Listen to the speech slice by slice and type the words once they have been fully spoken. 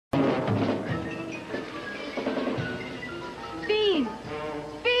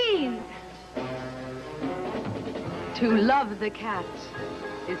To love the cat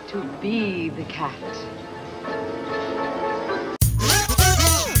is to be the cat.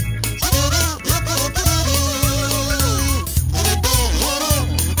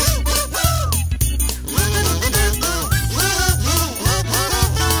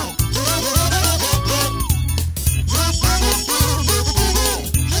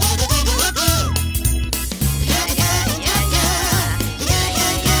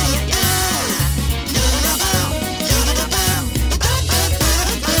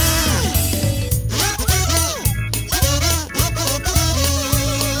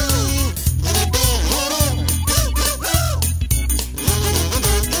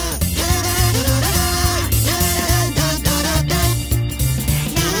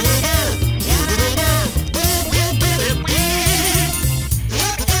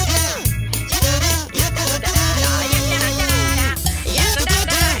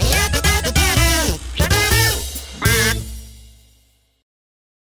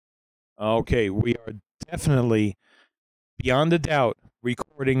 Okay, we are definitely, beyond a doubt,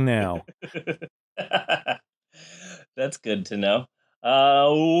 recording now. That's good to know.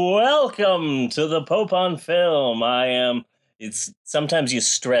 Welcome to the Pope on Film. It's sometimes you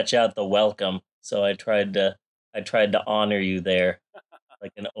stretch out the welcome, so I tried to honor you there,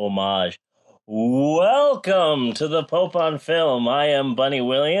 like an homage. Welcome to the Pope on Film. I am Bunny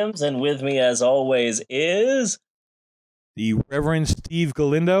Williams, and with me, as always, is The Reverend Steve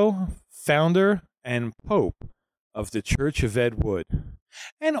Galindo, founder and Pope of the Church of Ed Wood,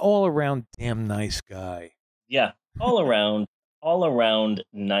 and all-around damn nice guy. Yeah, all around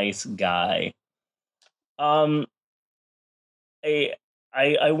nice guy. I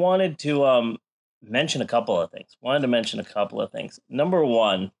wanted to mention a couple of things. Number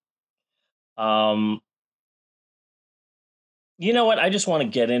one, you know what? I just want to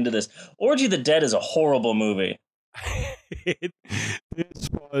get into this. Orgy of the Dead is a horrible movie.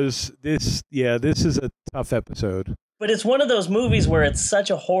 This is a tough episode. But it's one of those movies where it's such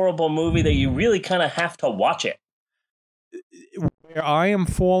a horrible movie that you really kind of have to watch it. Where I am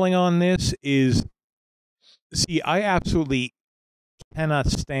falling on this is, see, I absolutely cannot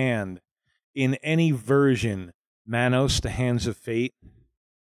stand in any version Manos, the Hands of Fate.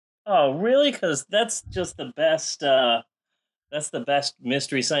 Oh, really? Because that's just the best. That's the best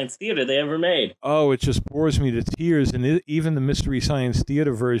Mystery Science Theater they ever made. Oh, it just bores me to tears, and even the Mystery Science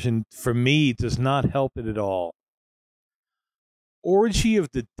Theater version, for me, does not help it at all. Orgy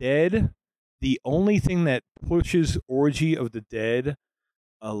of the Dead, the only thing that pushes Orgy of the Dead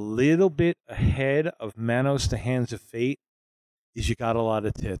a little bit ahead of Manos, the Hands of Fate, is you got a lot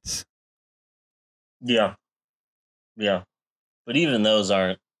of tits. Yeah. But even those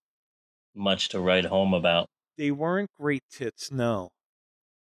aren't much to write home about. They weren't great tits, no.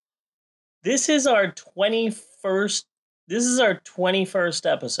 This is our 21st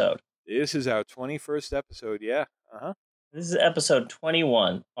episode. This is our 21st episode, yeah. Uh-huh. This is episode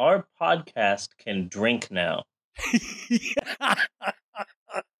 21. Our podcast can drink now.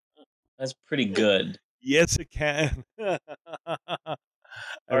 That's pretty good. Yes, it can.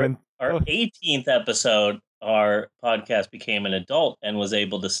 Our 18th episode, our podcast became an adult and was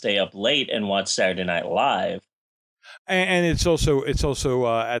able to stay up late and watch Saturday Night Live. And it's also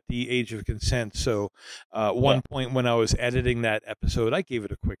at the age of consent. So one point when I was editing that episode, I gave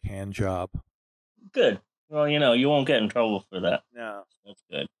it a quick hand job. Good. Well, you won't get in trouble for that. No. That's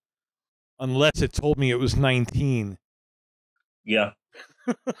good. Unless it told me it was 19. Yeah.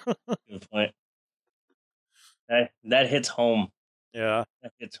 Good point. That hits home. Yeah.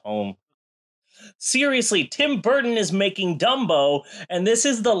 That hits home. Seriously, Tim Burton is making Dumbo, and this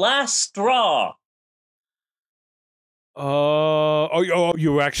is the last straw. You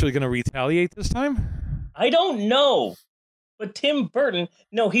were actually going to retaliate this time? I don't know. But Tim Burton,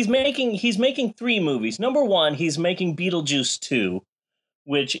 no, he's making 3 movies. Number 1, he's making Beetlejuice 2,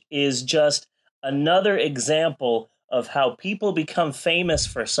 which is just another example of how people become famous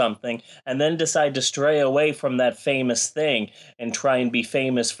for something and then decide to stray away from that famous thing and try and be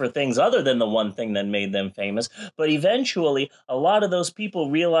famous for things other than the one thing that made them famous. But eventually, a lot of those people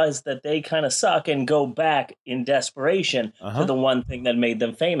realize that they kind of suck and go back in desperation to the one thing that made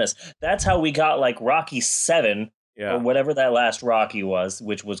them famous. That's how we got like Rocky 7. Yeah. Or whatever that last Rocky was,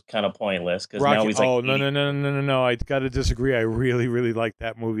 which was kind of pointless because now he's like. Oh, no! I got to disagree. I really, really like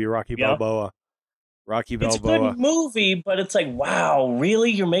that movie, Rocky Balboa. It's a good movie, but it's like, wow,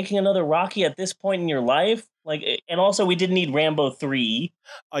 really? You're making another Rocky at this point in your life? Like, and also we didn't need Rambo 3.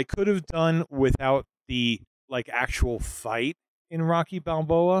 I could have done without the actual fight in Rocky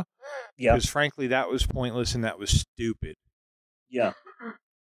Balboa. Yeah. Because frankly, that was pointless and that was stupid. Yeah.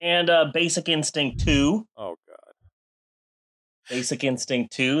 And Basic Instinct 2. Oh, God. Basic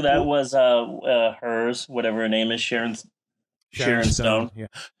Instinct 2. That was hers, whatever her name is, Sharon Stone. Yeah.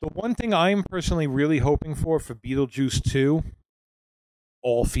 The one thing I'm personally really hoping for Beetlejuice 2,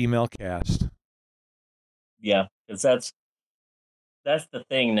 all female cast. Yeah, because that's the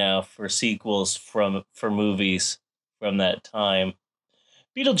thing now for sequels for movies from that time.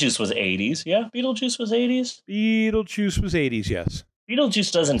 Beetlejuice was 80s. Yeah, Beetlejuice was 80s. Beetlejuice was 80s, yes.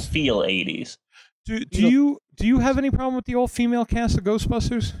 Beetlejuice doesn't feel 80s. Do you have any problem with the all female cast of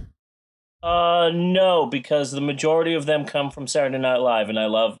Ghostbusters? No, because the majority of them come from Saturday Night Live, and I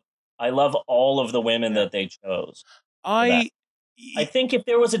love all of the women that they chose. I think if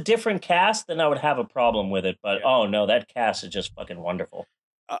there was a different cast, then I would have a problem with it. But oh no, that cast is just fucking wonderful.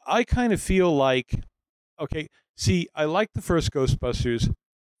 I kind of feel like, okay, see, I liked the first Ghostbusters,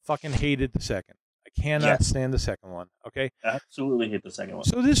 fucking hated the second. I cannot stand the second one, okay? Absolutely hate the second one.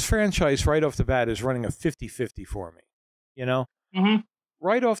 So this franchise right off the bat is running a 50-50 for me, you know? Mm-hmm.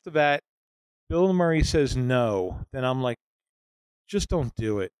 Right off the bat, Bill Murray says no, then I'm like, just don't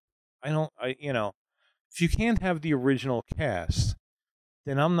do it. If you can't have the original cast,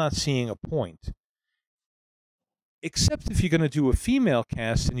 then I'm not seeing a point. Except if you're going to do a female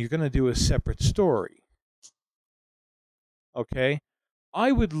cast and you're going to do a separate story. Okay?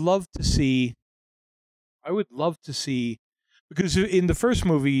 I would love to see, because in the first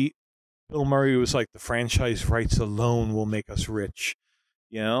movie, Bill Murray was like, the franchise rights alone will make us rich.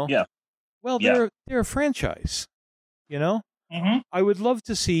 You know? Yeah. Well, they're a franchise. You know? Mm-hmm. I would love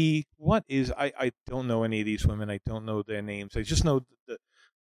to see I don't know any of these women. I don't know their names. I just know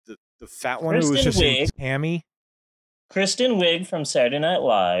the fat one who was just in Tammy. Kristen Wiig from Saturday Night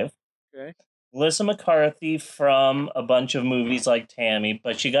Live. Okay. Melissa McCarthy from a bunch of movies like Tammy,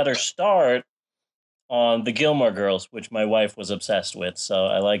 but she got her start on the Gilmore Girls, which my wife was obsessed with. So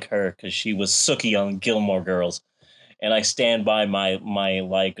I like her because she was Sookie on Gilmore Girls, and I stand by my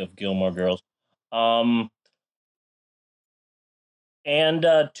like of Gilmore Girls. And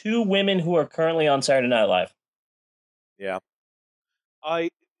two women who are currently on Saturday Night Live. Yeah. I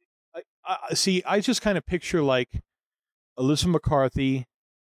see. I just kind of picture like Alyssa McCarthy,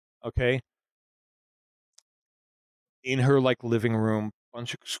 okay, in her like living room,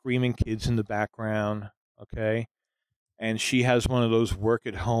 bunch of screaming kids in the background, okay, and she has one of those work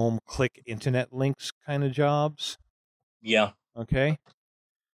at home, click internet links kind of jobs. Yeah. Okay.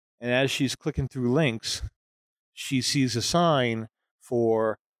 And as she's clicking through links, she sees a sign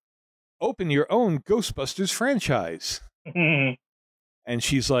for open your own Ghostbusters franchise. And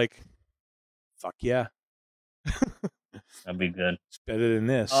she's like, fuck yeah. That'd be good. It's better than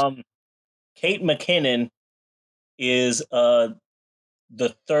this. Kate McKinnon is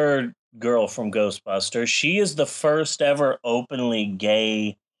the third girl from Ghostbusters. She is the first ever openly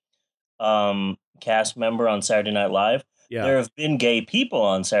gay cast member on Saturday Night Live. Yeah. There have been gay people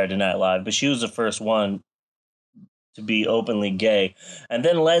on Saturday Night Live, but she was the first one to be openly gay. And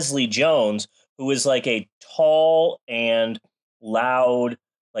then Leslie Jones, who is like a tall and loud,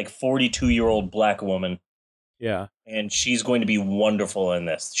 like 42-year-old black woman. Yeah. And she's going to be wonderful in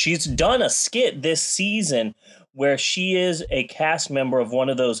this. She's done a skit this season where she is a cast member of one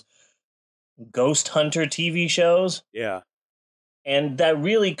of those Ghost Hunter TV shows. Yeah. And that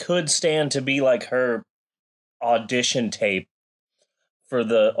really could stand to be like her audition tape for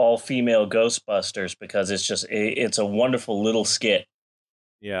the all-female Ghostbusters, because it's a wonderful little skit.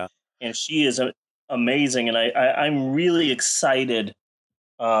 Yeah. And she is amazing, and I'm really excited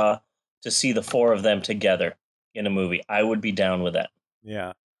to see the four of them together in a movie. I would be down with that.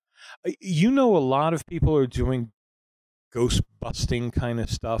 Yeah. You know, a lot of people are doing ghost busting kind of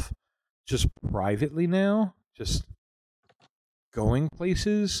stuff just privately now, just going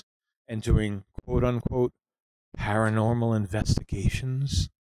places and doing quote unquote paranormal investigations.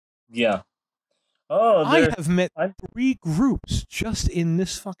 Yeah. Oh, I have met 3 groups just in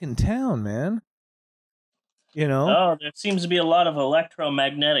this fucking town, man. You know? Oh, there seems to be a lot of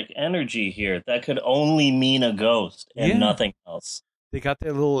electromagnetic energy here. That could only mean a ghost and nothing else. They got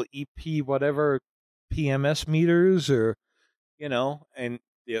their little EP, whatever, PMS meters, or, you know, and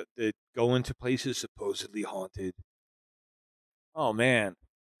they go into places supposedly haunted. Oh, man.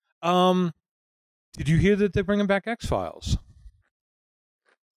 Did you hear that they're bringing back X-Files?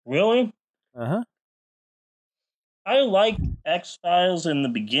 Really? Uh-huh. I liked X-Files in the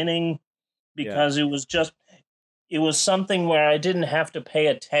beginning because it was something where I didn't have to pay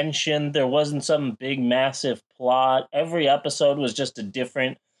attention. There wasn't some big, massive plot. Every episode was just a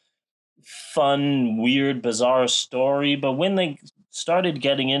different, fun, weird, bizarre story. But when they started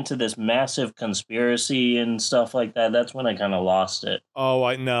getting into this massive conspiracy and stuff like that, that's when I kind of lost it. Oh,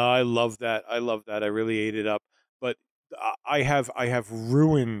 I love that. I love that. I really ate it up. But I have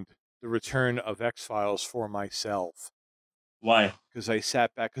ruined the return of X-Files for myself Why? because I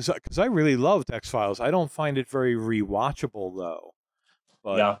sat back because I really loved X-Files. I don't find it very rewatchable though,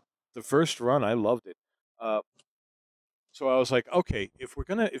 but Yeah. the first run I loved it. So I was like, okay, if we're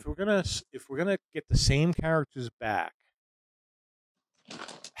gonna get the same characters back,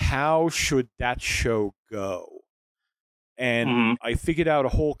 how should that show go? And Hmm. I figured out a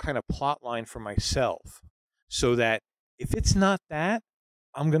whole kind of plot line for myself, so that if it's not that,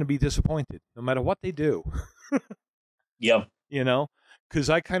 I'm gonna be disappointed no matter what they do. Yep. You know, because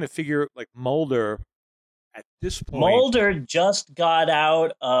I kind of figure like Mulder at this point. Mulder just got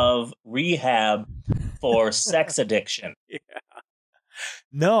out of rehab for sex addiction. Yeah.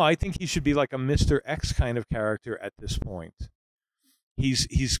 No, I think he should be like a Mr. X kind of character at this point.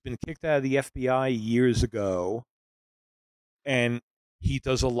 He's been kicked out of the FBI years ago, and he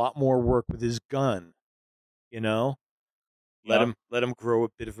does a lot more work with his gun. You know, Yeah. let him grow a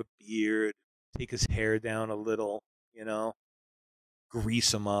bit of a beard, take his hair down a little. You know,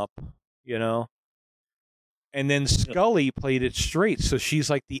 grease him up. You know, and then Scully played it straight, so she's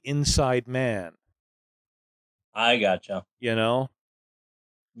like the inside man. I gotcha. You know,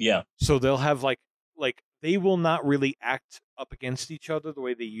 Yeah. so they'll have like they will not really act up against each other the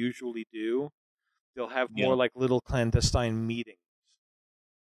way they usually do. They'll have more Yeah. like little clandestine meetings.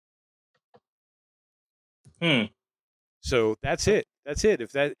 So that's it. That's it.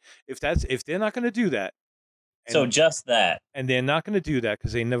 If they're not going to do that, So just that. and they're not going to do that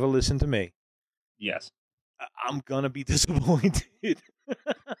because they never listen to me, Yes. I'm gonna be disappointed.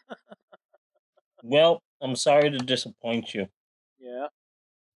 Well, I'm sorry to disappoint you, Yeah,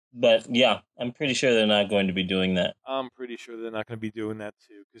 but yeah, I'm pretty sure they're not going to be doing that. I'm pretty sure they're not going to be doing that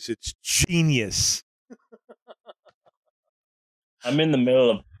too because it's genius. I'm in the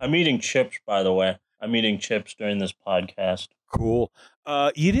middle of. I'm eating chips, by the way. I'm eating chips during this podcast. Cool.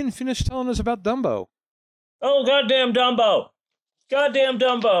 You didn't finish telling us about Dumbo. Oh, goddamn Dumbo! Goddamn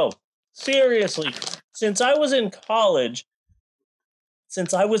Dumbo! Seriously, since I was in college, and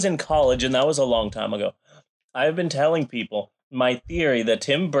that was a long time ago, I've been telling people my theory that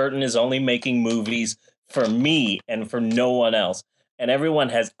Tim Burton is only making movies for me and for no one else. And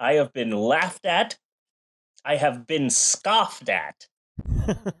I have been laughed at, I have been scoffed at.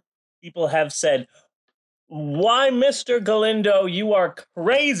 People have said, "Why, Mr. Galindo, you are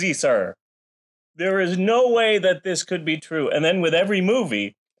crazy, sir. There is no way that this could be true." And then with every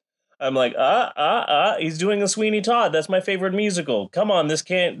movie, I'm like, he's doing a Sweeney Todd. That's my favorite musical. Come on, this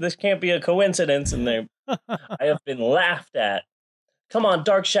can't be a coincidence. And I have been laughed at. Come on,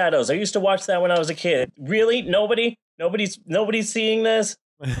 Dark Shadows. I used to watch that when I was a kid. Really? Nobody's seeing this?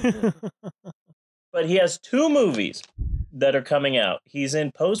 But he has 2 movies that are coming out. He's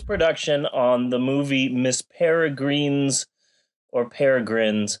in post-production on the movie Miss Peregrine's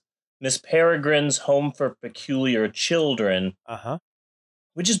Home for Peculiar Children,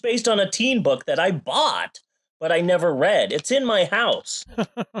 which is based on a teen book that I bought, but I never read. It's in my house.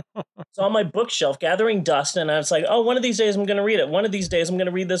 It's on my bookshelf, gathering dust, and I was like, oh, one of these days I'm going to read it. One of these days I'm going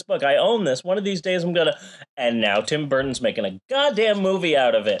to read this book. I own this. One of these days I'm going to... And now Tim Burton's making a goddamn movie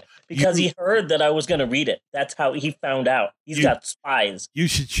out of it because he heard that I was going to read it. That's how he found out. He's got spies. You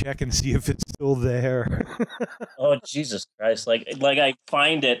should check and see if it's still there. Oh, Jesus Christ. Like I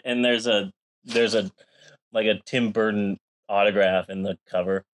find it, and there's a like a Tim Burton autograph in the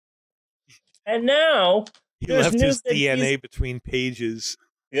cover. And now he left his DNA between pages.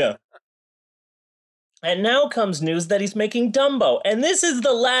 Yeah. And now comes news that he's making Dumbo, and this is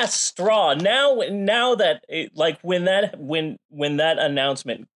the last straw. Now that when that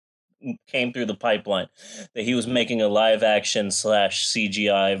announcement came through the pipeline that he was making a live action /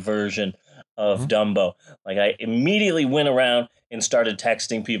 CGI version of Dumbo, like I immediately went around and started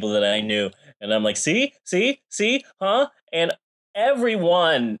texting people that I knew, and I'm like, see, huh? And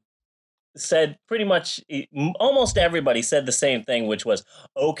everyone said pretty much, almost everybody said the same thing, which was,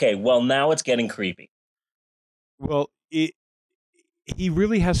 okay, well, now it's getting creepy. Well, he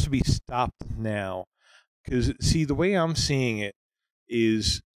really has to be stopped now. Because, see, the way I'm seeing it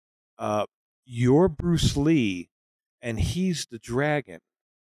is you're Bruce Lee, and he's the dragon.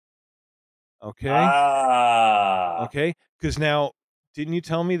 Okay? Okay? Because now, didn't you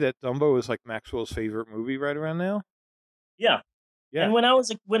tell me that Dumbo is like Maxwell's favorite movie right around now? Yeah. Yeah. And when I was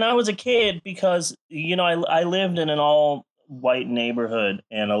a kid, because I lived in an all white neighborhood,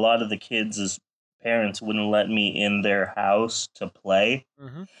 and a lot of the kids' parents wouldn't let me in their house to play.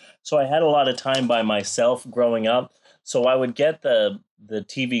 So I had a lot of time by myself growing up. So I would get the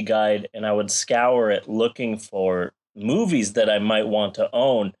TV guide and I would scour it looking for movies that I might want to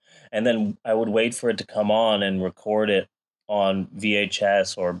own. and then I would wait for it to come on and record it on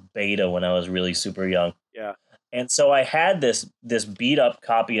VHS or Beta when I was really super young. Yeah. And so I had this beat up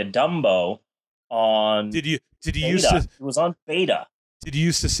copy of Dumbo on Did you used Beta. to It was on Beta. did you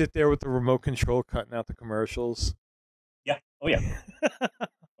used to sit there with the remote control cutting out the commercials? Yeah. Oh yeah.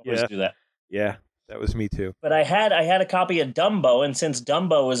 Always Yeah. do that. Yeah. That was me too. But I had a copy of Dumbo, and since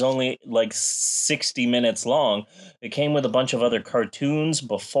Dumbo was only like 60 minutes long, it came with a bunch of other cartoons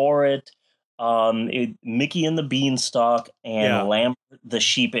before it. Mickey and the Beanstalk and Yeah. Lamp the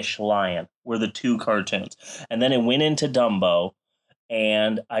Sheepish Lion were the two cartoons. And then it went into Dumbo,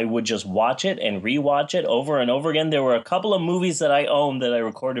 and I would just watch it and rewatch it over and over again. There were a couple of movies that I owned that I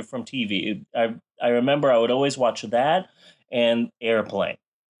recorded from TV. I remember I would always watch that and Airplane.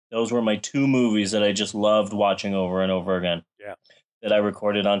 Those were my two movies that I just loved watching over and over again. Yeah. That I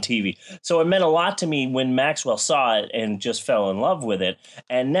recorded on TV. So it meant a lot to me when Maxwell saw it and just fell in love with it.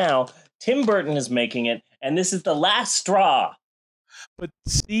 And now Tim Burton is making it, and this is the last straw. But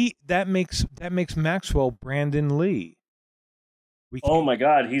see, that makes Maxwell Brandon Lee. Oh my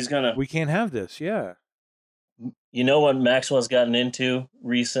God, we can't have this. Yeah. You know what Maxwell's gotten into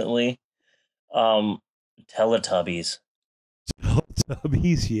recently? Teletubbies.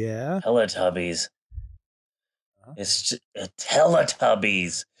 Teletubbies, yeah. Teletubbies. It's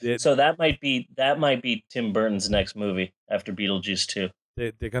Teletubbies. So that might be Tim Burton's next movie after Beetlejuice 2.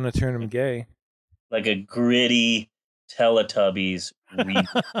 They're gonna turn him gay. Like a gritty Teletubbies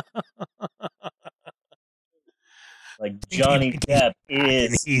like Johnny Depp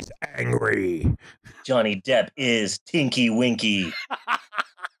is he's angry. Johnny Depp is Tinky Winky.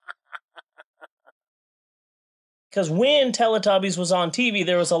 Because when Teletubbies was on TV,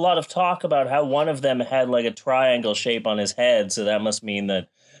 there was a lot of talk about how one of them had like a triangle shape on his head, so that must mean that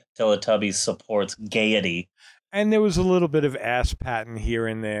Teletubbies supports gaiety. And there was a little bit of ass patting here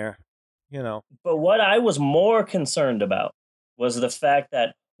and there, you know. But what I was more concerned about was the fact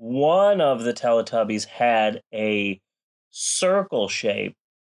that one of the Teletubbies had a circle shape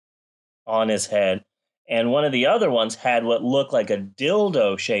on his head, and one of the other ones had what looked like a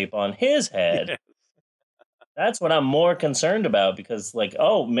dildo shape on his head. Yes. That's what I'm more concerned about because, like,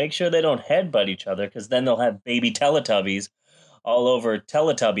 oh, make sure they don't headbutt each other because then they'll have baby Teletubbies all over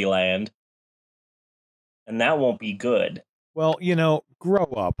Teletubby land, and that won't be good. Well, you know, grow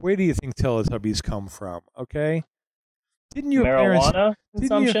up. Where do you think Teletubbies come from? Okay, didn't your Marijuana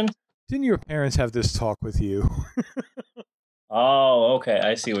consumption? Didn't your parents have this talk with you? Oh, okay.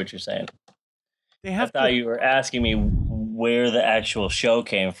 I see what you're saying. I thought you were asking me where the actual show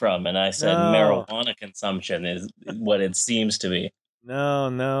came from, and I said marijuana consumption is what it seems to be.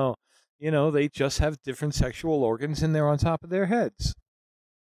 No. You know, they just have different sexual organs and they're on top of their heads.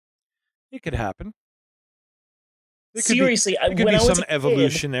 It could happen. There Seriously, there could be some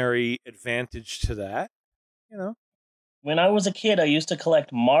evolutionary advantage to that, you know. When I was a kid, I used to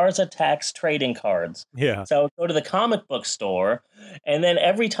collect Mars Attacks trading cards. Yeah. So I would go to the comic book store, and then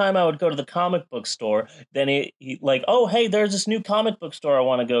every time I would go to the comic book store, then he like, oh, hey, there's this new comic book store I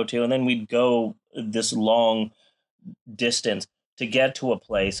want to go to. And then we'd go this long distance to get to a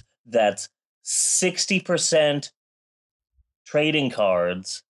place that's 60% trading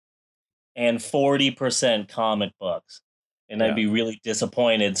cards and 40% comic books. And I'd be really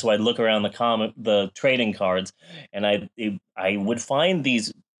disappointed. So I'd look around the trading cards, and I would find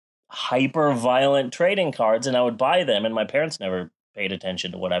these hyper violent trading cards, and I would buy them. And my parents never paid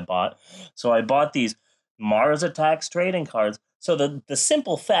attention to what I bought, so I bought these Mars Attacks trading cards. So the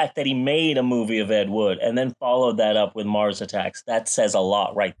simple fact that he made a movie of Ed Wood and then followed that up with Mars Attacks, that says a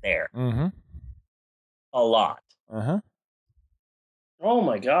lot right there. Mm-hmm. A lot. Uh-huh. Oh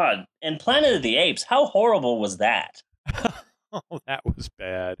my God! And Planet of the Apes, how horrible was that? Oh, that was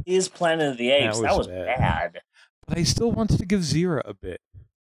bad. Is Planet of the Apes? That was bad. But I still wanted to give Zira a bit.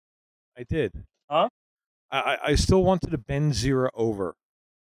 I did. Huh? I still wanted to bend Zira over.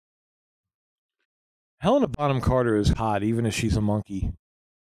 Helena Bonham Carter is hot, even if she's a monkey.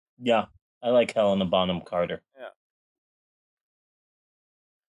 Yeah, I like Helena Bonham Carter. Yeah.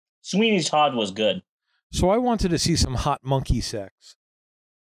 Sweeney Todd was good. So I wanted to see some hot monkey sex.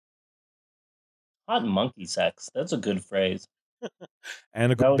 Hot monkey sex. That's a good phrase.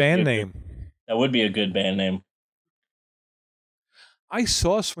 And a good band name. That would be a good band name. I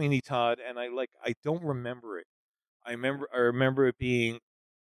saw Sweeney Todd, and I don't remember it. I remember it being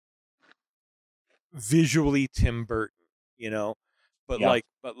visually Tim Burton, you know, but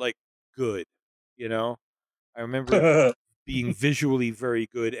good, you know. I remember it being visually very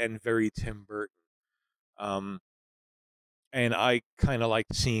good and very Tim Burton. And I kind of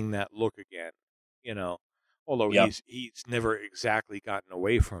liked seeing that look again, you know. Although Yeah. he's never exactly gotten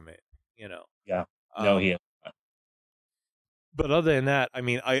away from it, you know. Yeah. No, Um, he. but other than that, I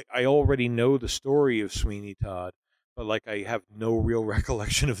mean, I already know the story of Sweeney Todd, but like I have no real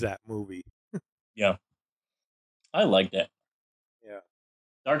recollection of that movie. Yeah. I liked it. Yeah.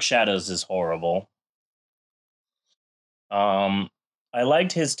 Dark Shadows is horrible. Um, I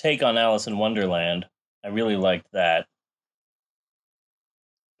liked his take on Alice in Wonderland. I really liked that.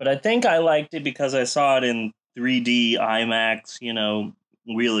 But I think I liked it because I saw it in 3D IMAX,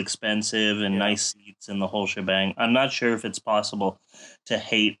 real expensive and Yeah. nice seats and the whole shebang. I'm not sure if it's possible to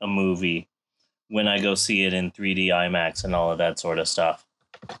hate a movie when I go see it in 3D IMAX and all of that sort of stuff.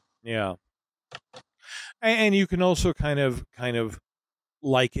 Yeah. And you can also kind of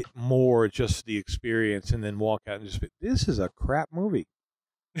like it more, just the experience, and then walk out and just be, this is a crap movie.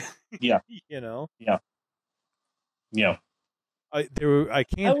 Yeah. You know? Yeah. Yeah. I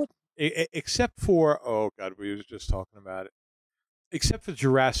can't, would, except for, oh God, we were just talking about it. Except for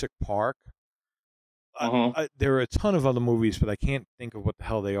Jurassic Park, there are a ton of other movies, but I can't think of what the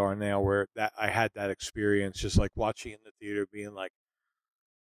hell they are now, where that I had that experience, just like watching in the theater, being like,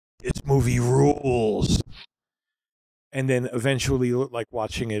 this movie rules. And then eventually, like,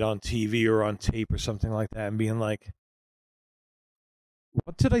 watching it on TV or on tape or something like that, and being like,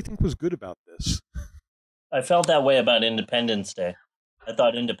 what did I think was good about this? I felt that way about Independence Day. I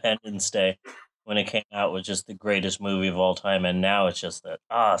thought Independence Day, when it came out, was just the greatest movie of all time, and now it's just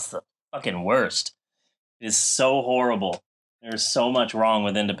it's the fucking worst. It is so horrible. There's so much wrong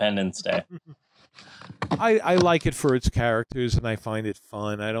with Independence Day. I like it for its characters, and I find it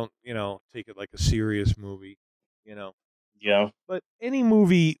fun. I don't, take it like a serious movie, Yeah. But any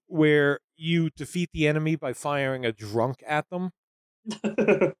movie where you defeat the enemy by firing a drunk at them,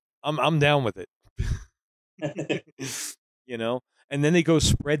 I'm down with it. And then they go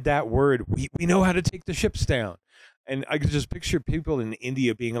spread that word. We know how to take the ships down. And I can just picture people in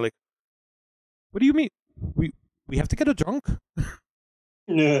India being like, what do you mean? We have to get a drunk?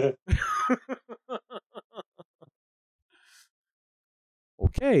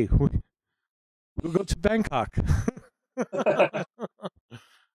 Okay, we'll go to Bangkok.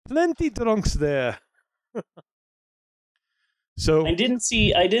 Plenty drunks there. So I didn't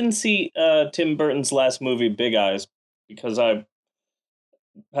see Tim Burton's last movie, Big Eyes, because I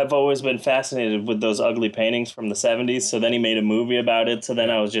have always been fascinated with those ugly paintings from the 70s. So then he made a movie about it. So then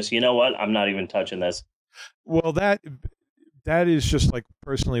I was just, you know what? I'm not even touching this. Well, that is just like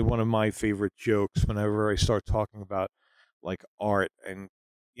personally one of my favorite jokes whenever I start talking about like art and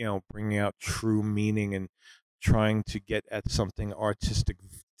bringing out true meaning and trying to get at something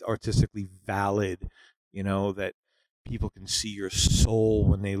artistically valid, that people can see your soul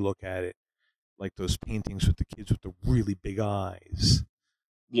when they look at it, like those paintings with the kids with the really big eyes.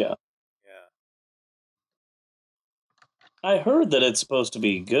 Yeah. Yeah. I heard that it's supposed to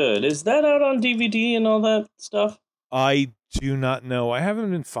be good. Is that out on DVD and all that stuff? I do not know. I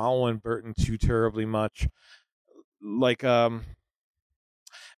haven't been following Burton too terribly much. Like, and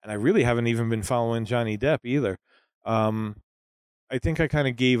I really haven't even been following Johnny Depp either. I think I kind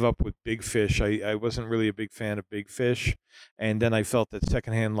of gave up with Big Fish. I wasn't really a big fan of Big Fish. And then I felt that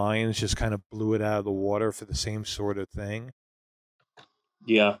Secondhand Lions just kind of blew it out of the water for the same sort of thing.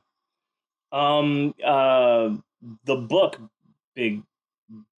 Yeah. The book Big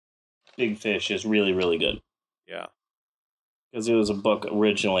Fish is really, really good. Yeah. Because it was a book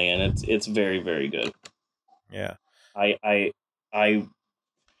originally, and it's very, very good. Yeah. I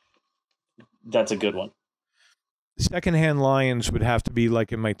that's a good one. Secondhand Lions would have to be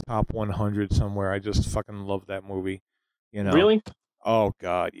like in my top 100 somewhere. I just fucking love that movie. Really? Oh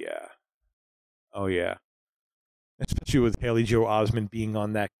God, yeah. Oh yeah. Especially with Haley Joel Osment being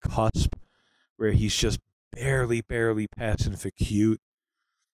on that cusp where he's just barely passing for cute.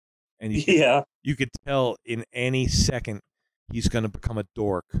 And you could tell in any second he's going to become a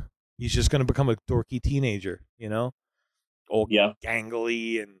dork. He's just going to become a dorky teenager, all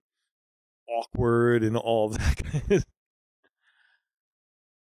gangly and awkward and all that.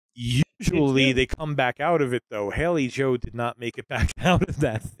 Usually they come back out of it, though. Haley Joe did not make it back out of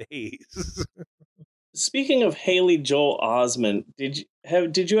that phase. Speaking of Haley Joel Osment, did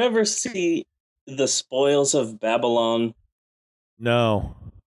you ever see The Spoils of Babylon? No.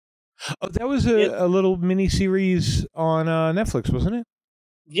 Oh, that was a little mini-series on Netflix, wasn't it?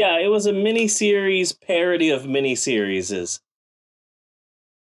 Yeah, it was a mini-series parody of mini-series.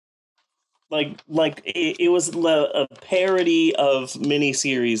 Like it was a parody of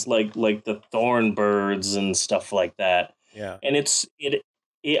miniseries like the Thornbirds and stuff like that. Yeah. And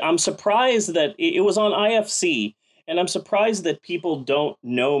I'm surprised that it was on IFC, And I'm surprised that people don't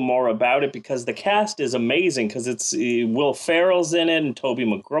know more about it because the cast is amazing. Because it's Will Ferrell's in it, and Toby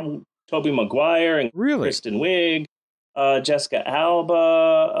Maguire, and Really? Kristen Wiig, Jessica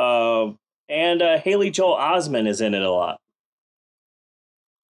Alba, and Haley Joel Osment is in it a lot.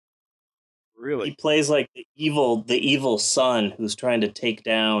 He Really? plays like the evil son who's trying to take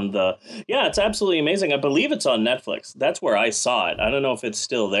down the. Yeah, it's absolutely amazing. I believe it's on Netflix. That's where I saw it. I don't know if it's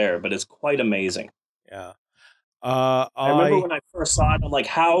still there, but it's quite amazing. Yeah. I remember I when I first saw it, I'm like,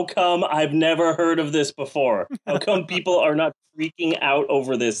 how come I've never heard of this before? How come people are not freaking out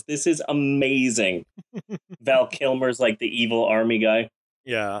over this? This is amazing. Val Kilmer's like the evil army guy.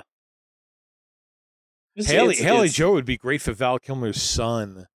 yeah. It's, Haley it's, Haley it's Joe would be great for Val Kilmer's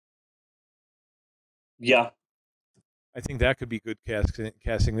son. yeah, I think that could be good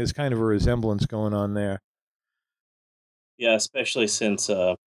casting. There's kind of a resemblance going on there. yeah, especially since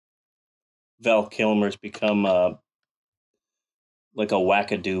Val Kilmer's become like a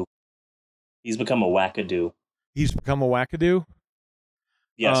wackadoo. He's become a wackadoo. He's become a wackadoo.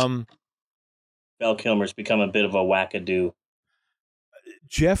 Yes, Val Kilmer's become a bit of a wackadoo.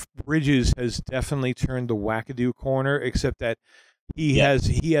 Jeff Bridges has definitely turned the wackadoo corner, except that Yeah,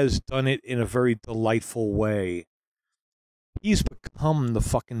 he has done it in a very delightful way. He's become the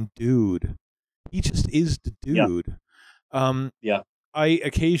fucking dude. He just is the yeah, dude. Um, yeah, I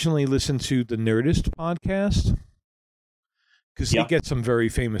occasionally listen to the Nerdist podcast because they yeah. get some very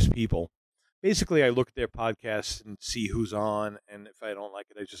famous people. Basically, I look at their podcasts and see who's on, and if I don't like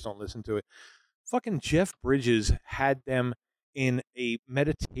it, I just don't listen to it. Fucking Jeff Bridges had them in a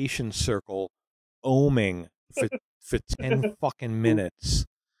meditation circle oming for 10 fucking minutes.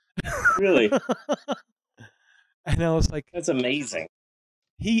 Really, And I was like, that's amazing.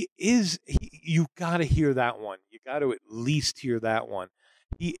 you got to hear that one. You got to at least hear that one.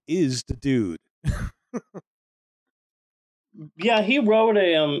 He is the dude. Yeah, he wrote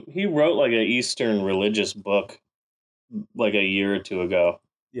like an Eastern religious book like a year or two ago.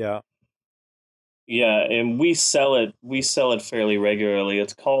 Yeah. Yeah, and we sell it fairly regularly.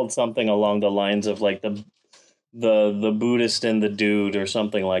 It's called something along the lines of like the Buddhist and the Dude or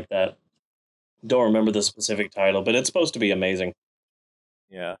something like that. Don't remember the specific title, but it's supposed to be amazing.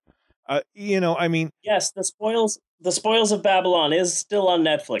 Yeah. I mean, Yes, the spoils of Babylon is still on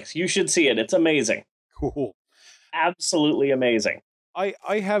Netflix. You should see it. It's amazing. cool. Absolutely amazing. I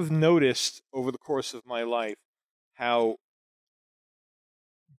have noticed over the course of my life how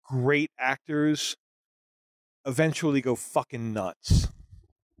great actors eventually go fucking nuts.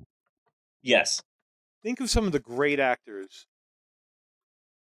 Yes. Think of some of the great actors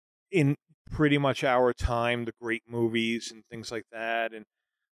in pretty much our time, the great movies and things like that, and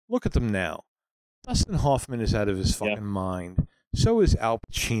look at them now. Dustin Hoffman is out of his Yeah. fucking mind. So is Al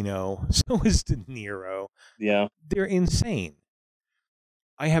Pacino. So is De Niro. Yeah. They're insane.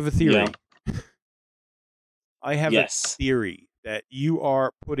 I have a theory. Yeah. I have Yes. a theory that you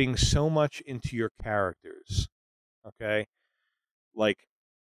are putting so much into your characters. Okay? Like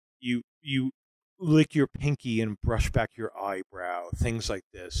you lick your pinky and brush back your eyebrow, things like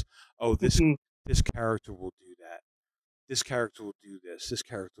this. Oh, this character will do that. This character will do this. This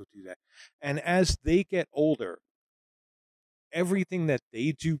character will do that. And as they get older, everything that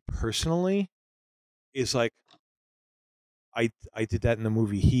they do personally is like, I did that in the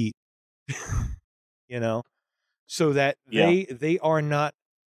movie Heat, you know, so that Yeah. they are not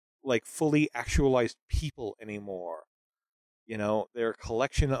like fully actualized people anymore. You know, they're a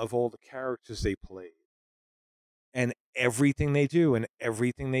collection of all the characters they played. And everything they do and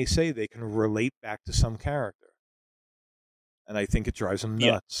everything they say, they can relate back to some character. And I think it drives them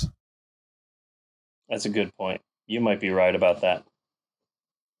Yeah. nuts. That's a good point. You might be right about that.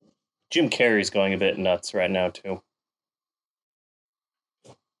 Jim Carrey's going a bit nuts right now too.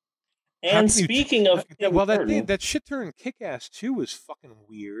 How And can you? speaking of Tim Well, Burton, that shit turn Kick-Ass 2 was fucking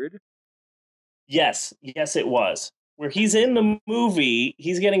weird. yes, it was. Where he's in the movie,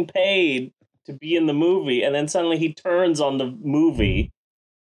 he's getting paid to be in the movie, and then suddenly he turns on the movie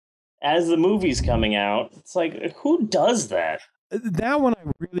as the movie's coming out. It's like, who does that? That one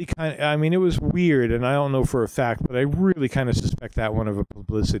I really I mean, it was weird, and I don't know for a fact, but I really kind of suspect that one of a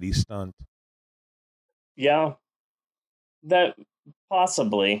publicity stunt. Yeah, that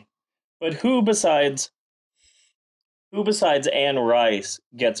possibly. But who besides Anne Rice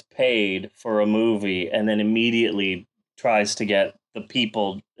gets paid for a movie and then immediately tries to get the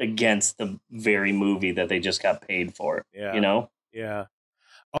people against the very movie that they just got paid for? Yeah. You know? Yeah.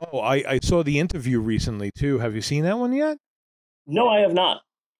 Oh, I saw the interview recently, too. Have you seen that one yet? No, I have not.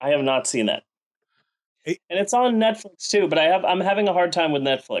 I have not seen that. It, And it's on Netflix too, but I'm having a hard time with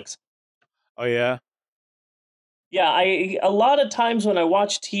Netflix. oh, yeah? Yeah, a lot of times when I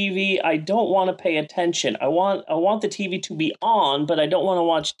watch TV, I don't want to pay attention. I want the TV to be on, but I don't want to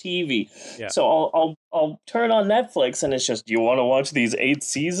watch TV. Yeah. So I'll turn on Netflix, and it's just, do you want to watch these 8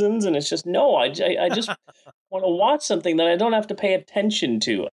 seasons? And it's just, no, I just want to watch something that I don't have to pay attention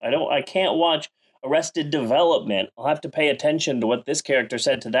to. I can't watch Arrested Development. I'll have to pay attention to what this character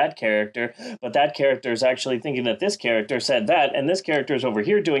said to that character, but that character is actually thinking that this character said that, and this character is over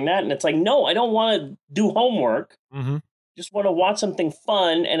here doing that, and it's like, no, I don't want to do homework. Mm-hmm. Just want to watch something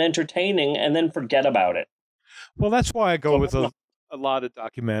fun and entertaining, and then forget about it. Well, that's why I go So, with a lot of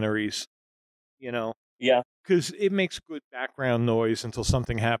documentaries, yeah. because it makes good background noise until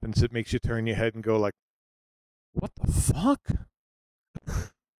something happens that makes you turn your head and go like, what the fuck?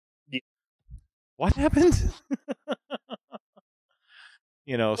 Yeah. What happened? But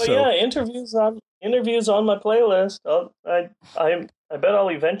so yeah, interviews on my playlist. I bet I'll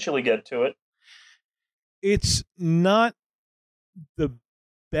eventually get to it. it's not the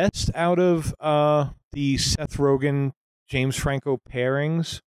best out of the Seth Rogen James Franco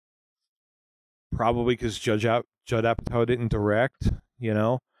pairings, probably because Judd Apatow didn't direct,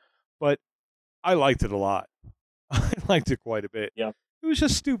 but I liked it a lot. I liked it quite a bit. Yeah. It was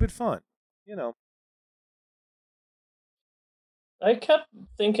just stupid fun, I kept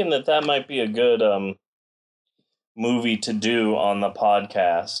thinking that might be a good movie to do on the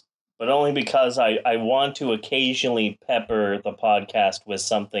podcast, but only because I want to occasionally pepper the podcast with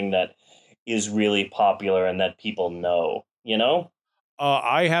something that is really popular and that people know,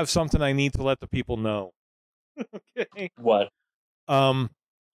 I have something I need to let the people know. Okay. What? So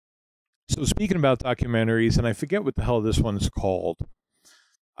speaking about documentaries, and I forget what the hell this one's called.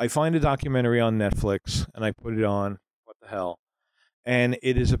 I find a documentary on Netflix, and I put it on. What the hell? And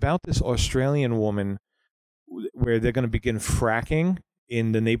it is about this Australian woman where they're going to begin fracking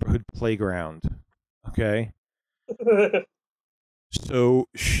in the neighborhood playground. Okay? So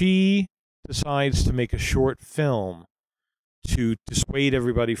she decides to make a short film to dissuade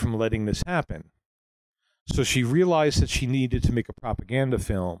everybody from letting this happen. So she realized that she needed to make a propaganda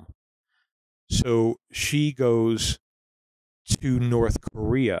film. So she goes to North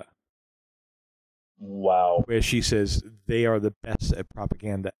Korea. Wow. Where she says they are the best at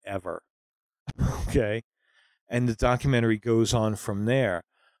propaganda ever. Okay? And the documentary goes on from there.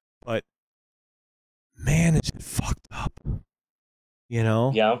 But man, is it fucked up.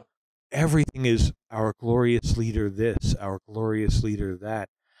 Yeah. Everything is our glorious leader this, our glorious leader that.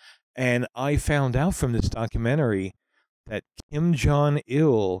 And I found out from this documentary that Kim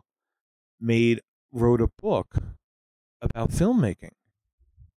Jong-il wrote a book about filmmaking.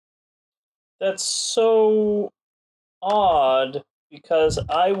 That's so odd because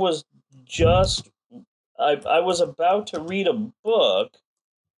I was about to read a book.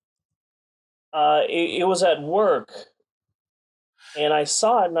 It was at work, and I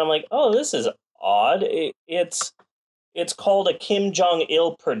saw it, and I'm like, oh, this is odd. It's called a Kim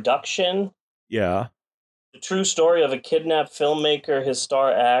Jong-il production. Yeah. The true story of a kidnapped filmmaker, his star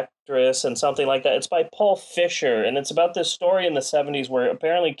actress, and something like that. It's by Paul Fisher, and it's about this story in the 70s where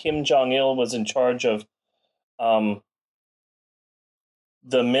apparently Kim Jong-il was in charge of the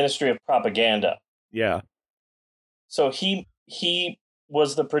Ministry of Propaganda. Yeah. So he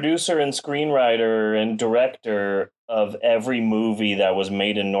was the producer and screenwriter and director of every movie that was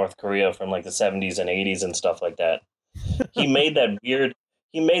made in North Korea from like the 70s and 80s and stuff like that. He made that weird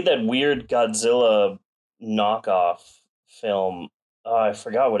Godzilla knockoff film. Oh, I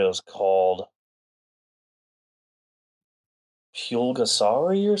forgot what it was called.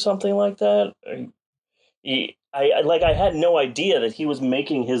 Pulgasari or something like that. I had no idea that he was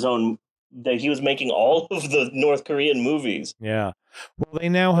making all of the North Korean movies. Yeah. Well, they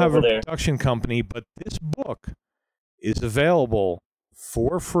now have Over a there. production company, but this book is available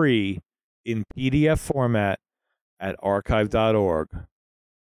for free in PDF format at archive.org.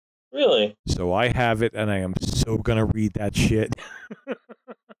 Really? So I have it, and I am so going to read that shit.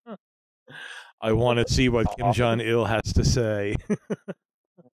 I want to see what Kim Jong-il has to say.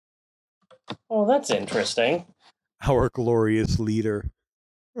 Oh, that's interesting. Our glorious leader.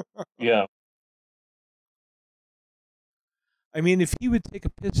 Yeah. I mean, if he would take a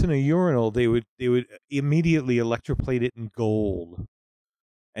piss in a urinal, they would immediately electroplate it in gold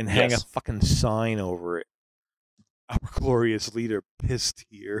and hang a fucking sign over it. Our glorious leader pissed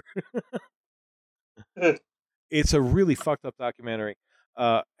here. It's a really fucked up documentary.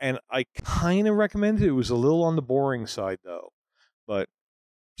 And I kind of recommend it. It was a little on the boring side, though. But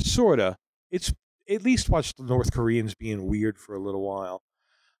sorta. It's at least watch the North Koreans being weird for a little while.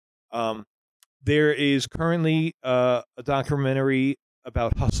 There is currently a documentary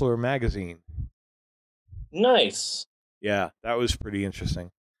about Hustler magazine. Nice. Yeah, that was pretty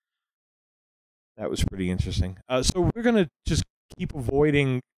interesting. So we're gonna just keep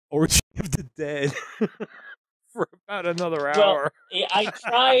avoiding Orgy of the Dead for about another Well, hour.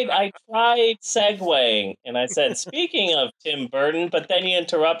 I tried segueing, and I said, "Speaking of Tim Burton," but then you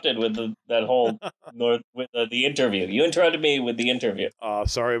interrupted with that whole the interview. You interrupted me with the interview.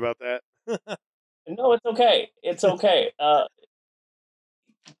 Sorry about that. No, it's okay. It's okay.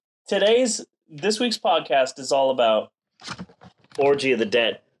 This week's podcast is all about Orgy of the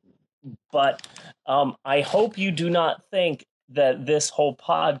Dead, but I hope you do not think that this whole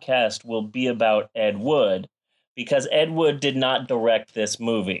podcast will be about Ed Wood, because Ed Wood did not direct this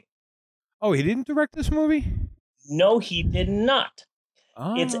movie. Oh, he didn't direct this movie? No, he did not.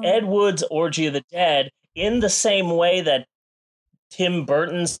 It's Ah, Ed Wood's Orgy of the Dead, in the same way that Tim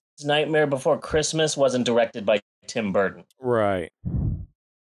Burton's Nightmare Before Christmas wasn't directed by Tim Burton. right.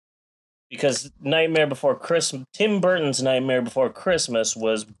 Because Tim Burton's Nightmare Before Christmas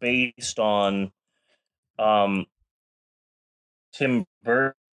was based on Tim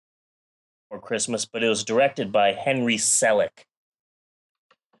Burton Before Christmas, but it was directed by Henry Selick,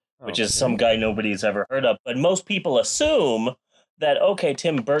 which is some guy nobody's ever heard of. But most people assume that, okay,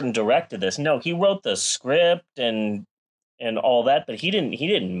 Tim Burton directed this. No, he wrote the script and all that, but he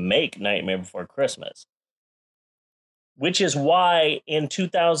didn't make Nightmare Before Christmas. Which is why in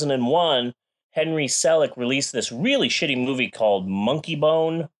 2001, Henry Selick released this really shitty movie called Monkey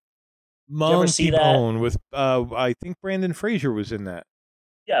Bone. Did you ever see that? Bone with I think Brandon Fraser was in that.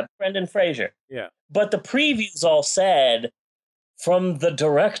 Yeah, Brendan Fraser. Yeah. But the previews all said, from the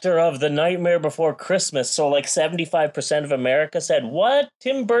director of The Nightmare Before Christmas. So like 75% of America said, what?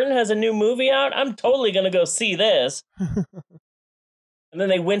 Tim Burton has a new movie out? I'm totally going to go see this. And then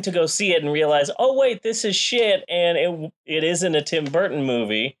they went to go see it and realized, oh, wait, this is shit, and it isn't a Tim Burton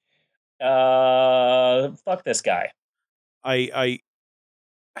movie. Fuck this guy. I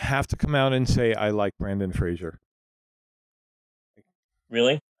have to come out and say I like Brandon Fraser.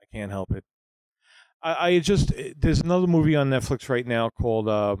 Really? I can't help it. There's another movie on Netflix right now called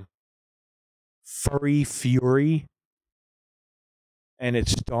Furry Fury, and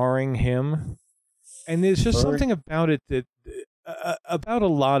it's starring him. And there's just something about it that about a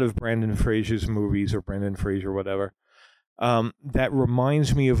lot of Brandon Fraser's movies, or Brandon Fraser, whatever, that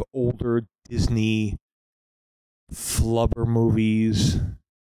reminds me of older Disney flubber movies,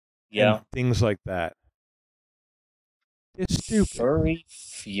 and things like that. It's stupid. Furry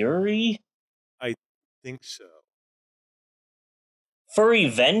Fury? I think so. Furry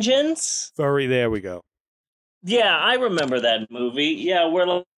Vengeance? Furry, there we go. Yeah, I remember that movie. Yeah, we're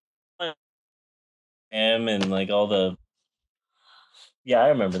like him and like all the. Yeah, I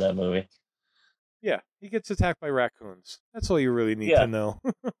remember that movie. Yeah, he gets attacked by raccoons. That's all you really need to know.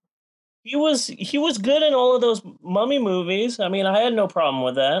 He was good in all of those Mummy movies. I mean, I had no problem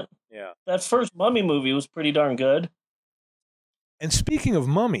with that. Yeah. That first Mummy movie was pretty darn good. And speaking of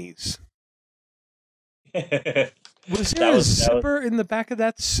mummies, was there a zipper in the back of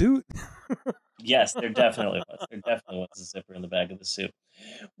that suit? Yes, there definitely was. There definitely was a zipper in the back of the suit.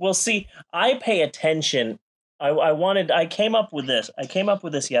 Well, see, I pay attention. I came up with this. I came up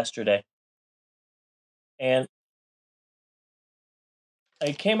with this yesterday. And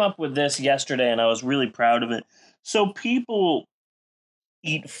I was really proud of it. So people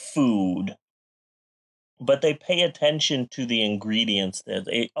eat food, but they pay attention to the ingredients.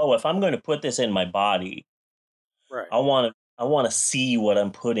 If I'm going to put this in my body, right, I want to see what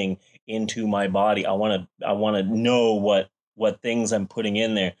I'm putting into my body. I want to know what things I'm putting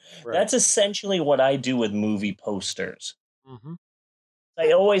in there. Right. That's essentially what I do with movie posters. Mm-hmm.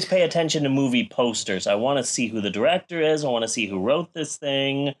 I always pay attention to movie posters. I want to see who the director is. I want to see who wrote this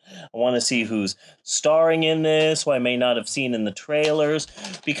thing. I want to see who's starring in this, who I may not have seen in the trailers,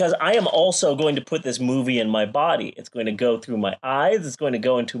 because I am also going to put this movie in my body. It's going to go through my eyes. It's going to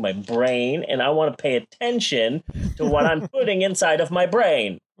go into my brain, and I want to pay attention to what I'm putting inside of my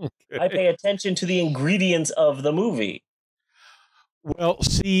brain. Okay. I pay attention to the ingredients of the movie. Well,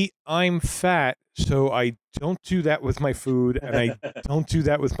 see, I'm fat, so I don't do that with my food, and I don't do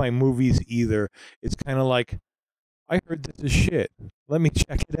that with my movies either. It's kind of like, I heard this is shit. Let me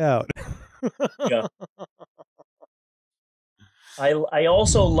check it out. Yeah. I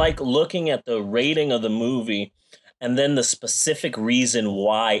also like looking at the rating of the movie and then the specific reason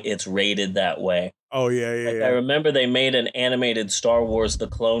why it's rated that way. Oh, yeah. I remember they made an animated Star Wars The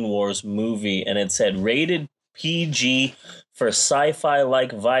Clone Wars movie, and it said rated PG for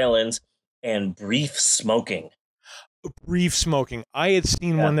sci-fi-like violence and brief smoking. Brief smoking. I had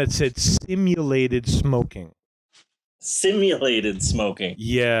seen one that said simulated smoking. Simulated smoking.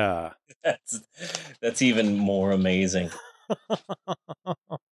 Yeah. That's even more amazing.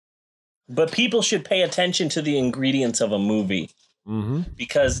 But people should pay attention to the ingredients of a movie. Mm-hmm.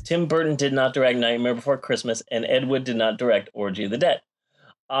 Because Tim Burton did not direct Nightmare Before Christmas, and Ed Wood did not direct Orgy of the Dead.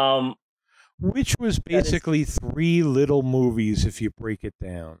 Which was basically three little movies if you break it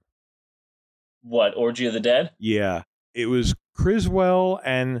down. What, Orgy of the Dead? Yeah. It was Criswell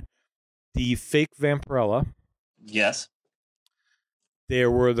and the fake Vampirella. Yes.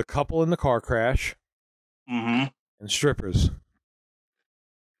 There were the couple in the car crash. Mm-hmm. And strippers.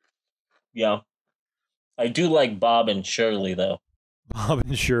 Yeah. I do like Bob and Shirley, though. Bob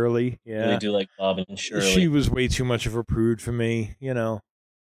and Shirley, yeah. I really do like Bob and Shirley. She was way too much of a prude for me, you know.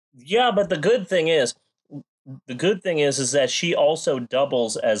 Yeah, but the good thing is that she also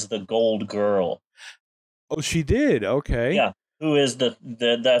doubles as the Gold Girl. Oh, she did? Okay. Yeah, who is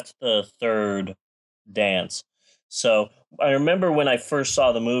that's the third dance. So I remember when I first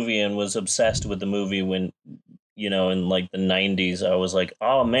saw the movie and was obsessed with the movie when, in like the 90s, I was like,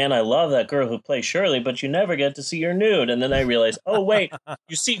 oh man, I love that girl who plays Shirley, but you never get to see her nude. And then I realized, oh wait,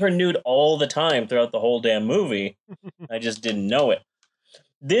 you see her nude all the time throughout the whole damn movie. I just didn't know it.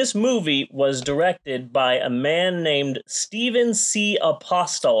 This movie was directed by a man named Steven C.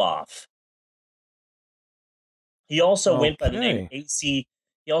 Apostoloff. He also went by the name AC.